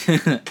 yeah,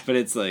 but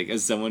it's like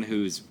as someone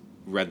who's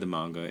read the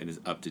manga and is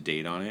up to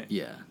date on it.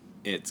 Yeah.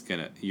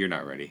 You're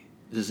not ready.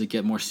 Does it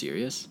get more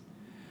serious?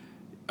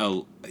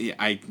 Oh, yeah,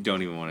 I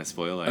don't even want to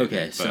spoil it.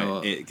 Okay, but so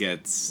it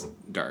gets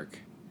dark.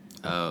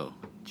 Oh,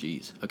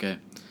 jeez. Okay.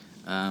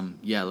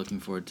 Yeah,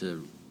 looking forward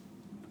to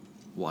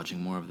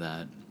watching more of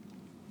that.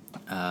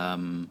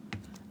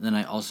 Then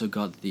I also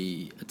got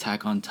the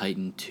Attack on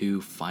Titan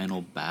 2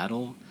 Final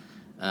Battle,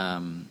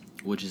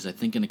 which is, I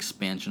think, an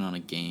expansion on a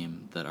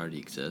game that already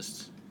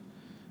exists.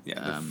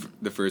 Yeah,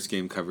 the first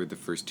game covered the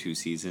first 2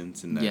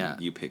 seasons, and then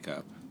you pick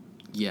up.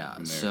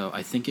 Yeah, so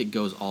I think it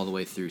goes all the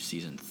way through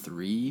season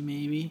 3,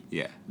 maybe?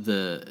 Yeah.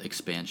 The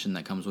expansion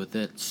that comes with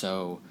it.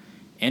 So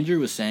Andrew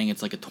was saying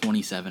it's like a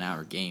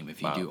 27-hour game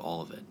if you do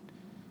all of it.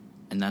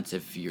 And that's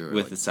if you're...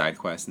 With the side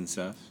quests and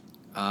stuff?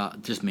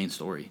 Just main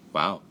story.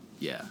 Wow.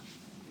 Yeah.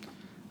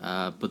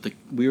 But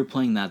we were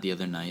playing that the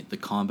other night. The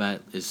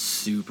combat is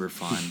super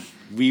fun.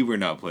 We were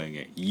not playing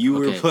it. You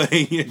were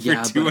playing it for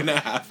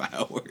 2.5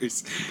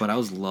 hours. But I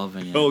was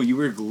loving it. Oh, you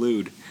were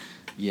glued.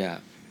 Yeah.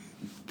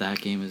 That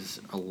game is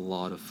a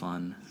lot of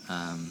fun.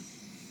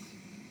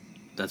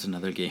 That's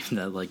another game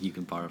that like you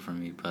can borrow from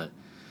me. But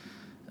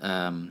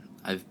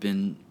I've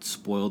been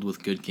spoiled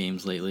with good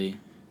games lately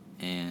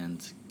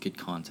and good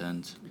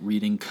content.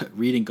 Reading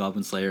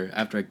Goblin Slayer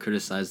after I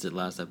criticized it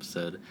last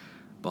episode.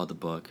 Bought the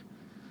book.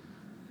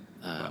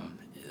 Wow.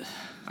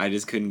 I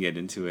just couldn't get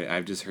into it.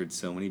 I've just heard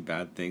so many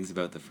bad things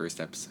about the first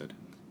episode.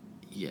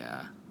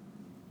 Yeah.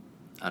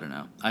 I don't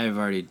know. I have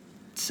already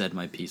said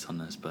my piece on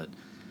this, but...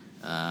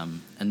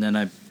 and then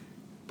I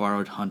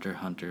borrowed Hunter x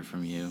Hunter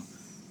from you.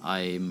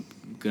 I'm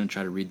going to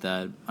try to read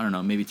that, I don't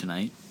know, maybe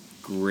tonight.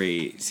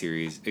 Great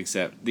series,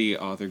 except the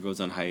author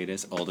goes on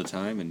hiatus all the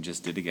time and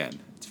just did again.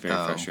 It's very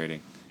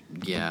frustrating.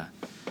 Yeah.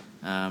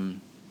 But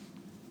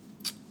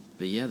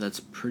yeah, that's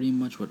pretty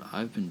much what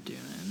I've been doing.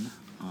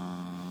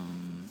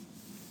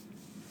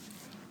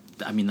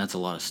 I mean, that's a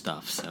lot of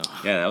stuff, so...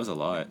 Yeah, that was a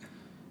lot.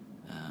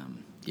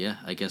 Yeah,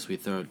 I guess we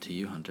throw it to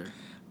you, Hunter.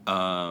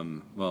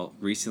 Well,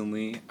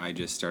 recently I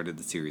just started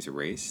the series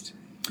Erased.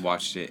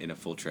 Watched it in a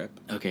full trip.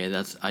 Okay,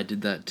 I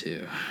did that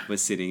too.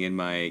 Was sitting in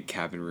my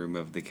cabin room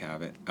of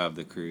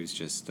the cruise,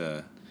 just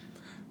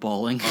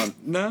bawling.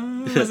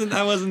 No,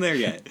 I wasn't there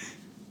yet.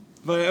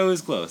 But it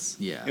was close.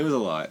 Yeah. It was a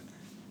lot.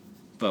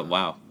 But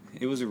wow,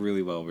 it was a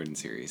really well written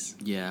series.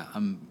 Yeah,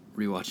 I'm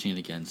rewatching it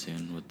again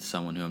soon with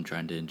someone who I'm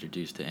trying to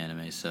introduce to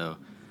anime, so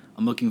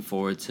I'm looking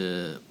forward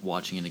to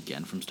watching it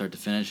again from start to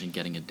finish and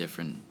getting a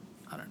different,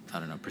 I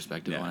don't know,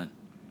 perspective Yeah. on it.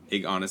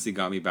 It honestly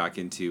got me back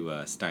into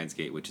Steins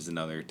Gate, which is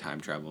another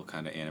time travel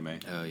kind of anime.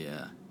 Oh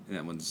yeah. And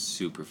that one's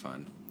super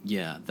fun.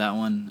 Yeah, that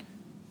one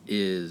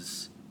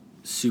is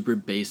super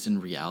based in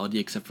reality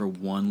except for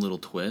one little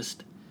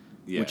twist,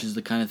 Yeah. which is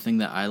the kind of thing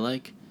that I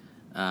like,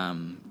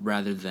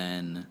 rather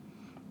than,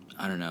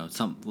 I don't know,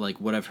 some like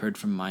what I've heard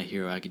from My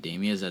Hero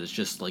Academia is that it's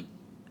just like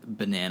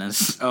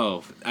bananas.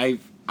 Oh, I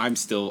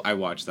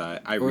watch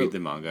that. I Or read the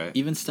manga.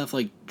 Even stuff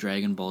like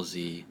Dragon Ball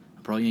Z.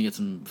 I'm probably gonna get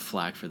some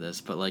flack for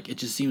this, but like it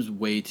just seems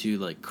way too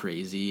like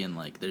crazy and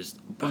like there's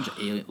a bunch of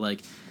alien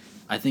like.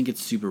 I think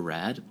it's super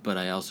rad, but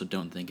I also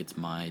don't think it's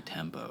my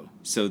tempo.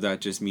 So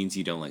that just means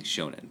you don't like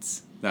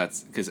shonens.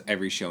 That's because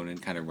every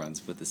shonen kind of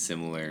runs with a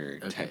similar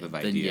type of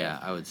idea. Then yeah,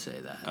 I would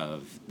say that.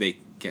 Of they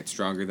get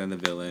stronger than the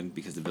villain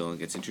because the villain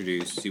gets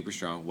introduced, super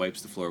strong,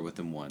 wipes the floor with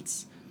them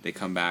once. They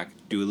come back,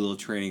 do a little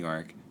training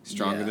arc,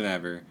 stronger Yeah. than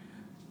ever.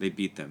 They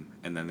beat them,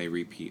 and then they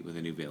repeat with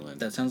a new villain.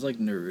 That sounds like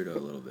Naruto a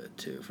little bit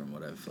too, from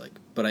what I've like.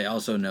 But I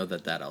also know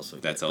that also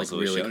That's like, also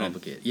a really shonen.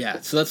 complicated. Yeah,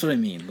 so that's what I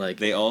mean. Like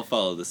They all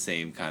follow the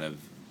same kind of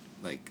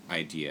like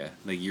idea.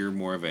 Like you're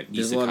more of an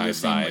There's a lot of isekai the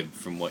same, vibe like-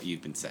 from what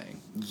you've been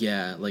saying.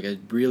 yeah, like I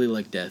really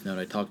like Death Note.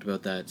 I talked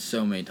about that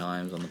so many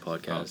times on the Oh,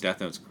 podcast. Death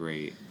Note's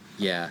great.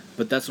 Yeah,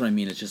 but that's what I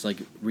mean. It's just like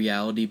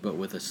reality, but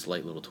with a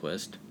slight little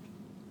twist.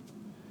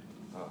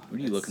 What are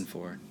you looking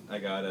for? I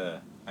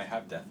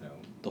have Death Note,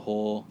 The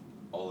whole.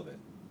 all of it.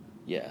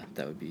 Yeah,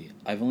 that would be.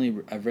 I've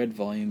read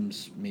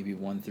volumes maybe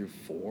 1 through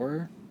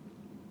 4,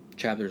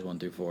 chapters 1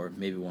 through 4,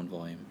 maybe one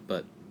volume.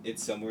 But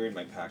It's somewhere in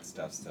my packed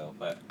stuff still,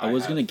 but I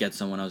was gonna get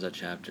some when I was at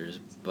chapters,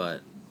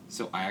 but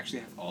So I actually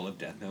have all of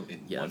Death Note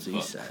in yeah, one that's what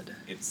book. you said.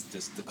 It's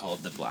just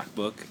called the Black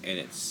Book, and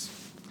it's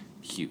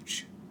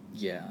huge.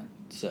 Yeah,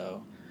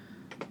 so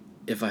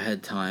if I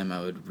had time,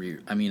 I would read.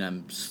 I mean,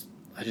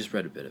 I just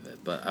read a bit of it,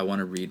 but I want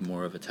to read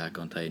more of Attack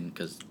on Titan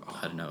because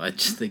I don't know. I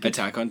just think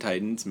Attack on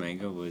Titan's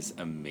manga was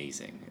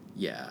amazing.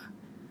 yeah,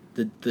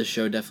 the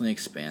show definitely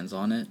expands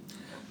on it.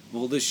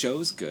 Well, the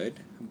show's good,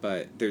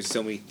 but there's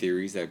so many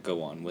theories that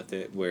go on with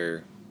it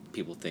where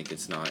people think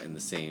it's not in the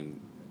same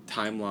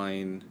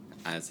timeline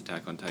as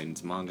Attack on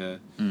Titan's manga.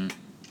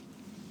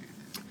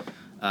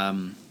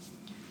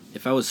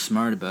 If I was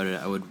smart about it,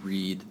 I would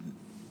read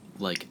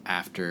like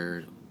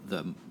after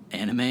the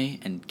anime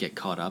and get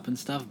caught up and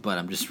stuff. But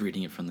I'm just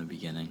reading it from the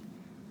beginning.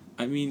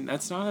 I mean,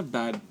 that's not a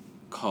bad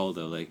call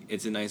though. Like,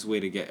 it's a nice way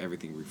to get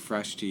everything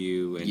refreshed to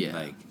you, and Yeah.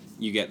 like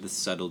you get the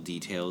subtle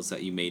details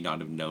that you may not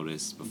have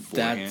noticed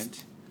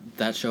beforehand.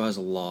 That show has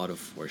a lot of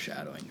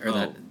foreshadowing.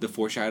 Or The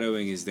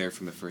foreshadowing is there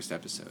from the first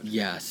episode.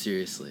 Yeah,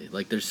 seriously.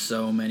 Like, there's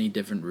so many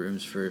different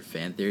rooms for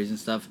fan theories and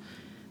stuff.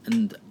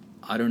 And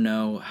I don't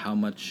know how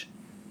much...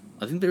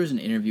 I think there was an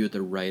interview with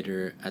the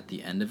writer at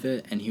the end of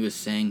it, and he was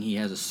saying he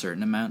has a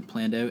certain amount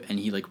planned out, and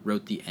he, like,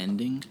 wrote the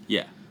ending.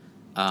 Yeah.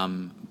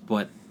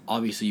 But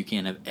obviously you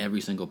can't have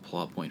every single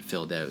plot point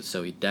filled out,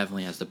 so he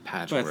definitely has to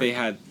patchwork. But he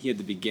had the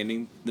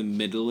beginning, the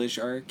middle-ish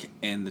arc,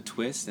 and the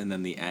twist, and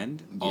then the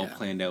end all Yeah.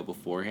 planned out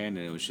beforehand,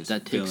 and it was just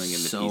that filling takes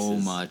in the so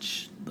pieces.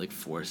 much, like,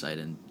 foresight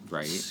and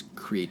Right.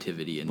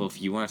 creativity. And Well, if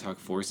you want to talk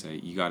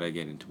foresight, you gotta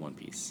get into One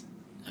Piece.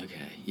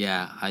 okay,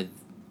 yeah,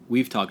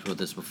 we've talked about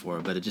this before,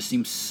 but it just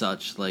seems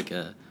such like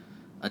a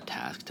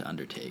task to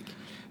undertake.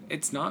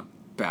 It's not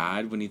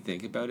bad when you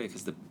think about it,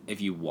 because if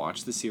you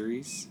watch the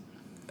series,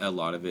 a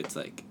lot of it's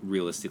like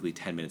realistically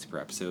 10 minutes per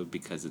episode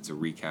because it's a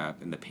recap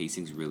and the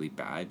pacing's really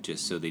bad,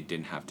 just so they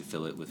didn't have to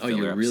fill it with Oh,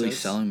 filler you're really episodes.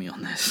 selling me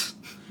on this.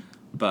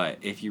 But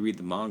if you read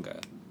the manga,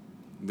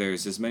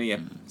 there's as many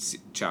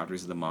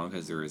chapters of the manga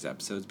as there is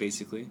episodes,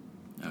 basically.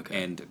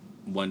 Okay. And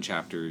one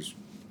chapter's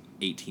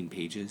 18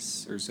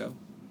 pages or so.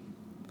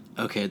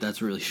 Okay,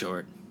 that's really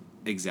short.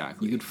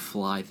 Exactly. You could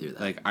fly through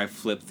that. Like, I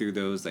flip through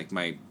those, like,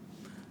 my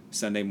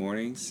Sunday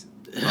mornings.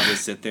 I'll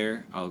just sit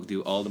there. I'll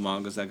do all the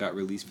mangas that got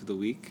released for the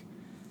week.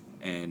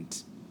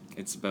 And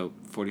it's about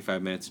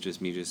 45 minutes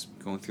just me just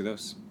going through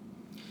those.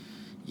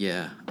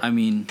 Yeah, I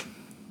mean,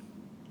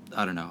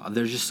 I don't know.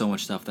 There's just so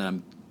much stuff that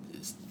I'm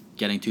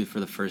getting to for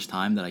the first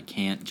time that I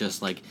can't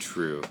just, like,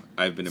 True.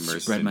 I've been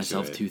immersed spread into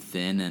myself it. too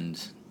thin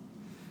and...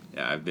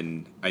 Yeah,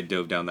 I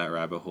dove down that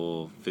rabbit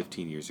hole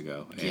 15 years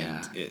ago. And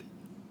Yeah.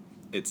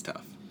 it's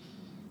tough.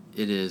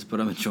 It is, but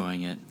I'm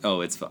enjoying it.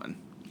 Oh, it's fun.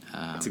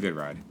 It's a good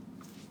ride.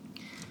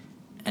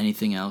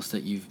 Anything else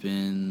that you've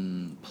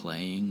been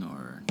playing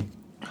or...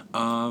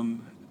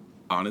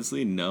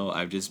 Honestly, no.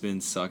 I've just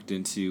been sucked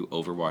into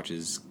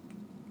Overwatch's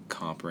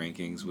comp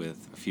rankings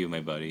with a few of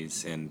my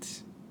buddies, and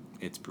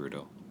it's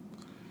brutal.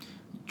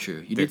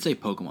 True. You did say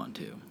Pokemon,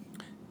 too.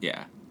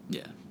 Yeah,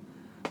 Yeah.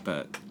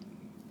 but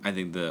I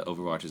think the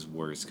Overwatch is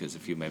worse because a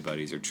few of my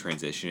buddies are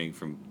transitioning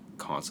from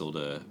console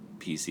to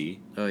PC,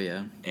 Oh,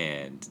 yeah.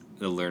 and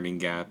the learning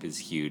gap is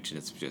huge, and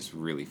it's just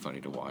really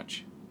funny to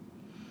watch.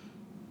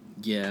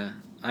 Yeah.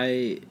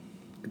 I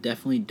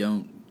definitely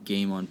don't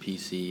game on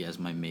PC as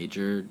my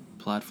major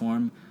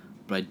platform,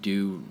 but I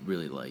do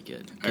really like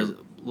it. Because,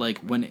 like,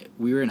 when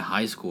we were in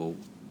high school,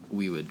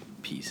 we would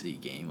PC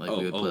game. Like,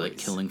 we would play, like,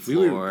 always. Killing We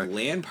Floor. were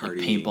LAN like,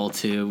 party. Paintball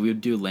 2. We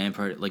would do LAN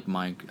party, like,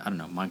 I don't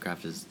know,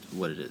 Minecraft is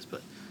what it is,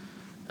 but...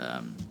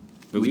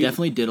 But we we-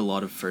 definitely did a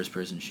lot of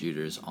first-person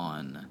shooters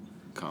on...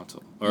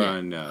 Console. Or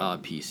on...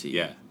 PC.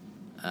 yeah.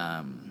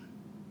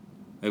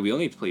 Like, we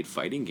only played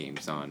fighting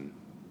games on,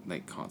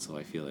 like, console,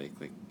 I feel like.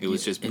 Like, it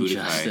was just Budokai.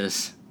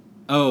 Injustice.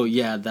 Oh,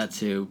 yeah, that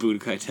too.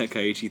 Budokai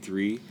Tenkaichi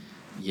 3.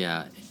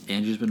 Yeah,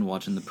 Andrew's been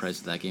watching the price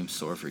of that game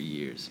soar for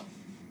years.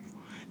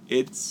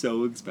 It's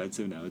so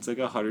expensive now. It's like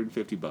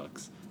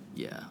 $150.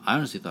 Yeah, I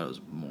honestly thought it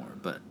was more,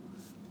 but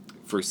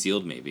For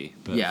sealed, maybe.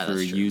 But Yeah, for a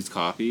that's true. used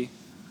copy,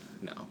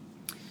 no.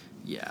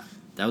 yeah.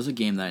 That was a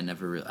game that I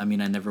never I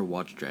mean, I never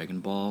watched Dragon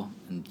Ball,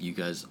 and you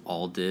guys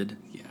all did,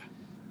 Yeah.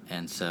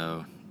 and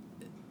so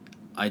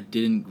I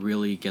didn't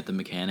really get the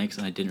mechanics,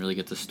 and I didn't really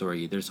get the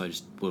story either, so I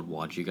just would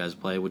watch you guys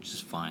play, which is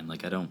fine.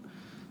 Like, I'd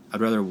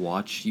rather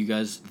watch you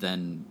guys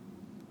than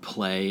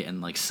play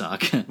and, like,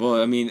 suck.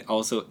 Well, I mean,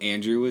 also,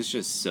 Andrew was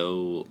just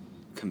so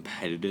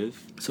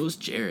competitive. So was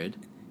Jared.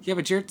 Yeah,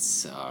 but Jared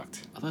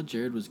sucked. I thought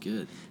Jared was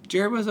good.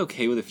 Jared was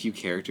okay with a few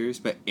characters,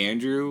 but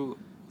Andrew,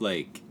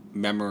 like,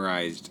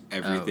 memorized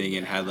everything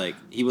and had, like,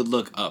 he would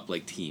look up,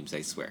 like, teams,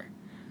 I swear.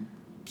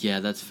 Yeah,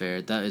 that's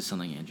fair. That is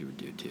something Andrew would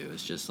do too.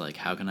 It's just like,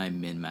 how can I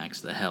min-max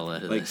the hell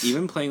out of Like, this?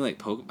 even playing,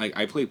 like, like,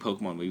 I play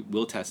Pokemon,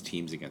 we'll test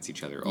teams against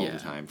each other all Yeah. the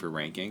time for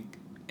ranking,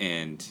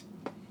 and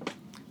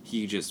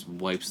he just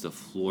wipes the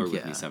floor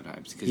with me Yeah.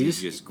 sometimes, because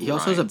he he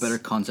also has a grinds. better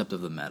concept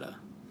of the meta.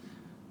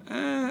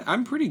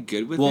 I'm pretty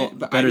good with Well, it,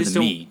 but better I just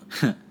than don't...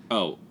 me.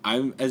 Oh,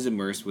 I'm as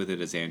immersed with it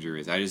as Andrew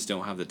is. I just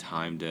don't have the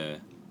time to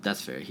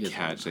That's fair. He doesn't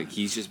have catch. Like, time.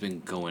 he's just been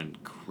going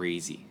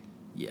crazy.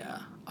 Yeah,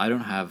 I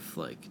don't have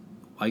like,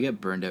 I get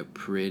burned out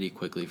pretty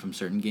quickly from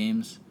certain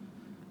games,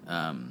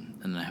 and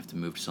then I have to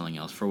move to something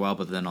else for a while.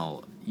 But then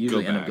I'll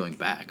usually end up back. going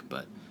back.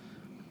 But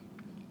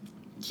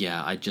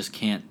yeah, I just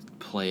can't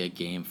play a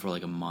game for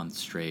like a month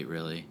straight.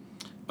 Really.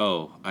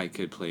 Oh, I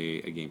could play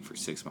a game for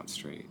 6 months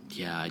straight.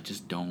 Yeah, I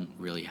just don't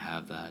really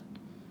have that.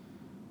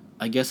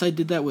 I guess I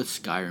did that with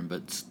Skyrim,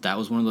 but that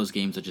was one of those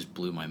games that just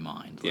blew my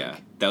mind. Like, Yeah,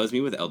 that was me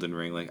with Elden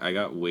Ring. Like, I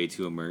got way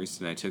too immersed,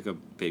 and I took a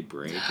big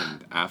break.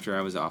 And after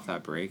I was off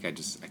that break, I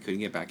couldn't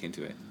get back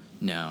into it.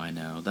 No, I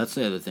know. That's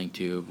the other thing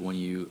too. When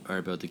you are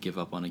about to give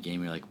up on a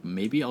game, you're like,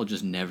 maybe I'll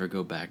just never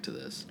go back to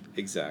this.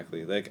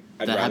 Exactly. Like,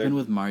 That happened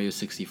with Mario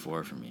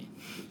 64 for me.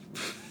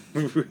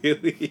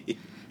 Really?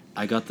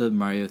 I got the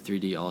Mario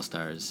 3D All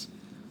Stars,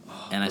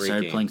 and I great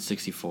started game. playing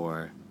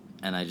 64,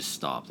 and I just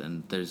stopped.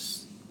 And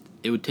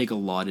it would take a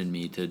lot in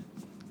me to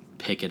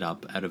pick it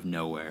up out of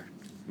nowhere.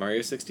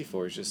 Mario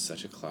 64 is just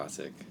such a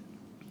classic.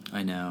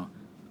 I know.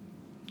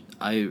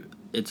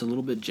 It's a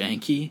little bit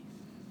janky,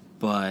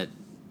 but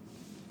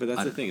But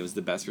that's the thing. It was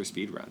the best for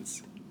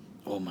speedruns.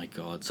 oh my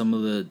god, some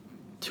of the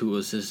tool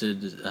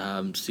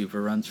assisted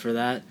super runs for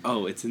that.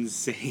 Oh, it's It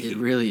insane.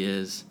 really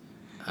is.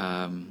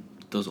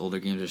 Those older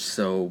games are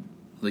so,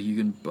 like, you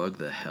can bug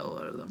the hell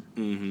out of them.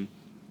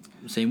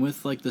 Mm-hmm. Same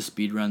with like the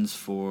speedruns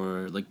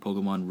for like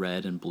Pokemon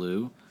Red and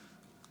Blue.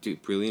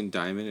 Dude, Brilliant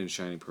Diamond and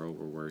Shining Pearl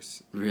were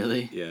worse.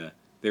 Really? Yeah.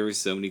 There were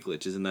so many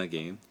glitches in that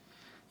game.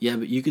 Yeah,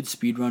 but you could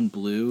speedrun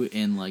Blue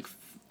in like,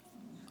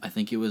 I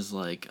think it was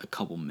like a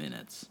couple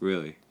minutes.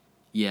 Really?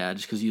 Yeah,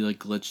 just because you like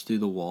glitch through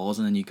the walls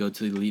and then you go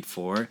to the Elite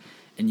Four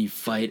and you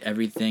fight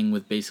everything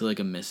with basically like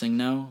a missing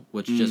no,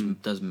 which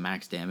just does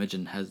max damage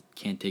and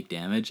can't take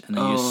damage, and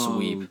then you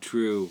sweep.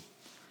 True.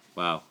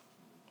 Wow.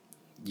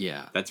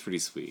 Yeah. That's pretty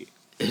sweet.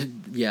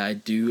 Yeah, I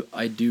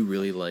do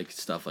really like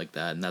stuff like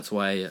that, and that's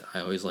why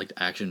I always liked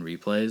action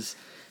replays.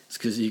 It's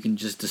because you can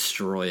just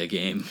destroy a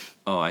game.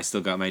 Oh, I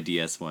still got my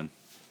DS one.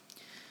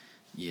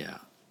 Yeah.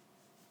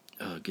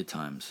 Oh, good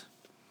times.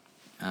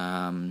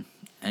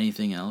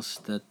 Anything else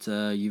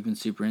that you've been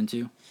super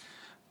into?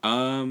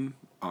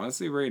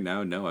 Honestly, right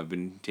now, no. I've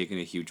been taking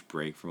a huge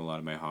break from a lot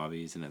of my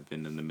hobbies, and I've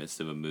been in the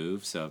midst of a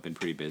move, so I've been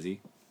pretty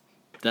busy.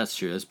 That's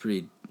true. That's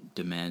pretty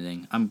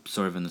demanding. I'm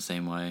sort of in the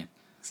same way.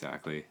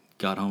 Exactly.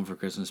 Got home for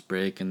Christmas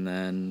break and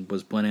then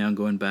was planning on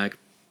going back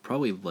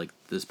probably like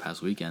this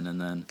past weekend, and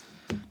then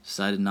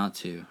decided not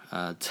to.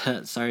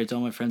 Sorry to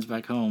all my friends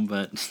back home,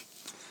 but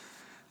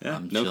Yeah,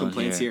 I'm no chilling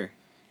complaints here.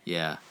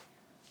 yeah.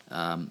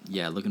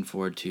 Yeah, looking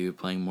forward to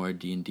playing more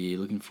D&D.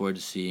 Looking forward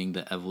to seeing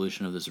the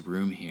evolution of this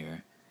room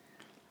here.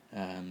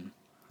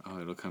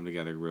 Oh, it'll come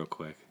together real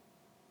quick.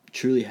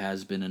 Truly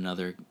has been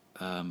another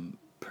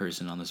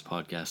person on this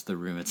podcast, the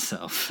room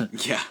itself.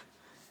 Yeah.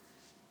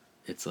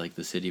 It's like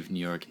the city of New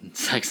York and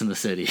Sex and the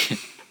City.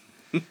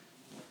 I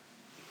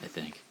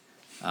think.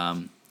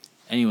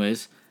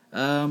 Anyways,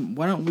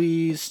 why don't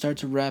we start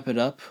to wrap it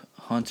up?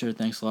 Hunter,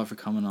 thanks a lot for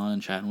coming on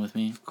and chatting with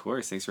me. Of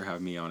course. Thanks for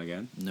having me on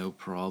again. No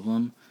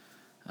problem.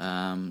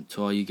 To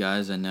all you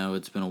guys, I know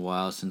it's been a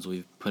while since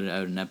we've put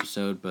out an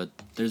episode, but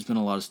there's been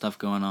a lot of stuff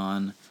going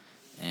on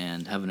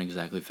and haven't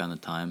exactly found the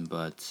time,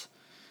 but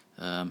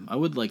I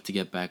would like to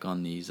get back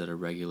on these at a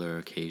regular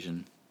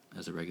occasion,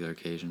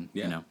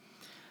 Yeah. you know.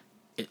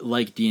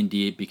 like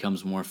D&D, it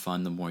becomes more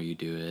fun the more you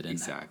do it. And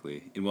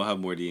Exactly. And we'll have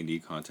more D&D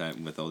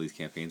content with all these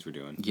campaigns we're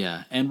doing.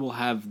 yeah, and we'll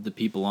have the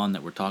people on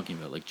that we're talking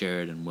about, like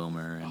Jared and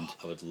Wilmer. And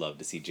I would love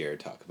to see Jared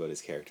talk about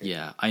his character.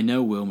 yeah, I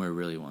know Wilmer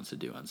really wants to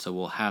do one, so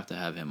we'll have to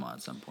have him on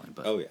at some point.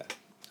 But Oh,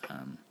 yeah.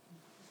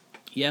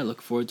 yeah,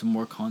 look forward to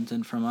more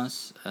content from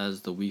us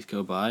as the weeks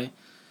go by.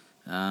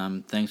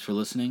 Thanks for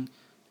listening,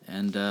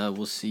 and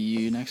we'll see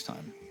you next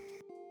time.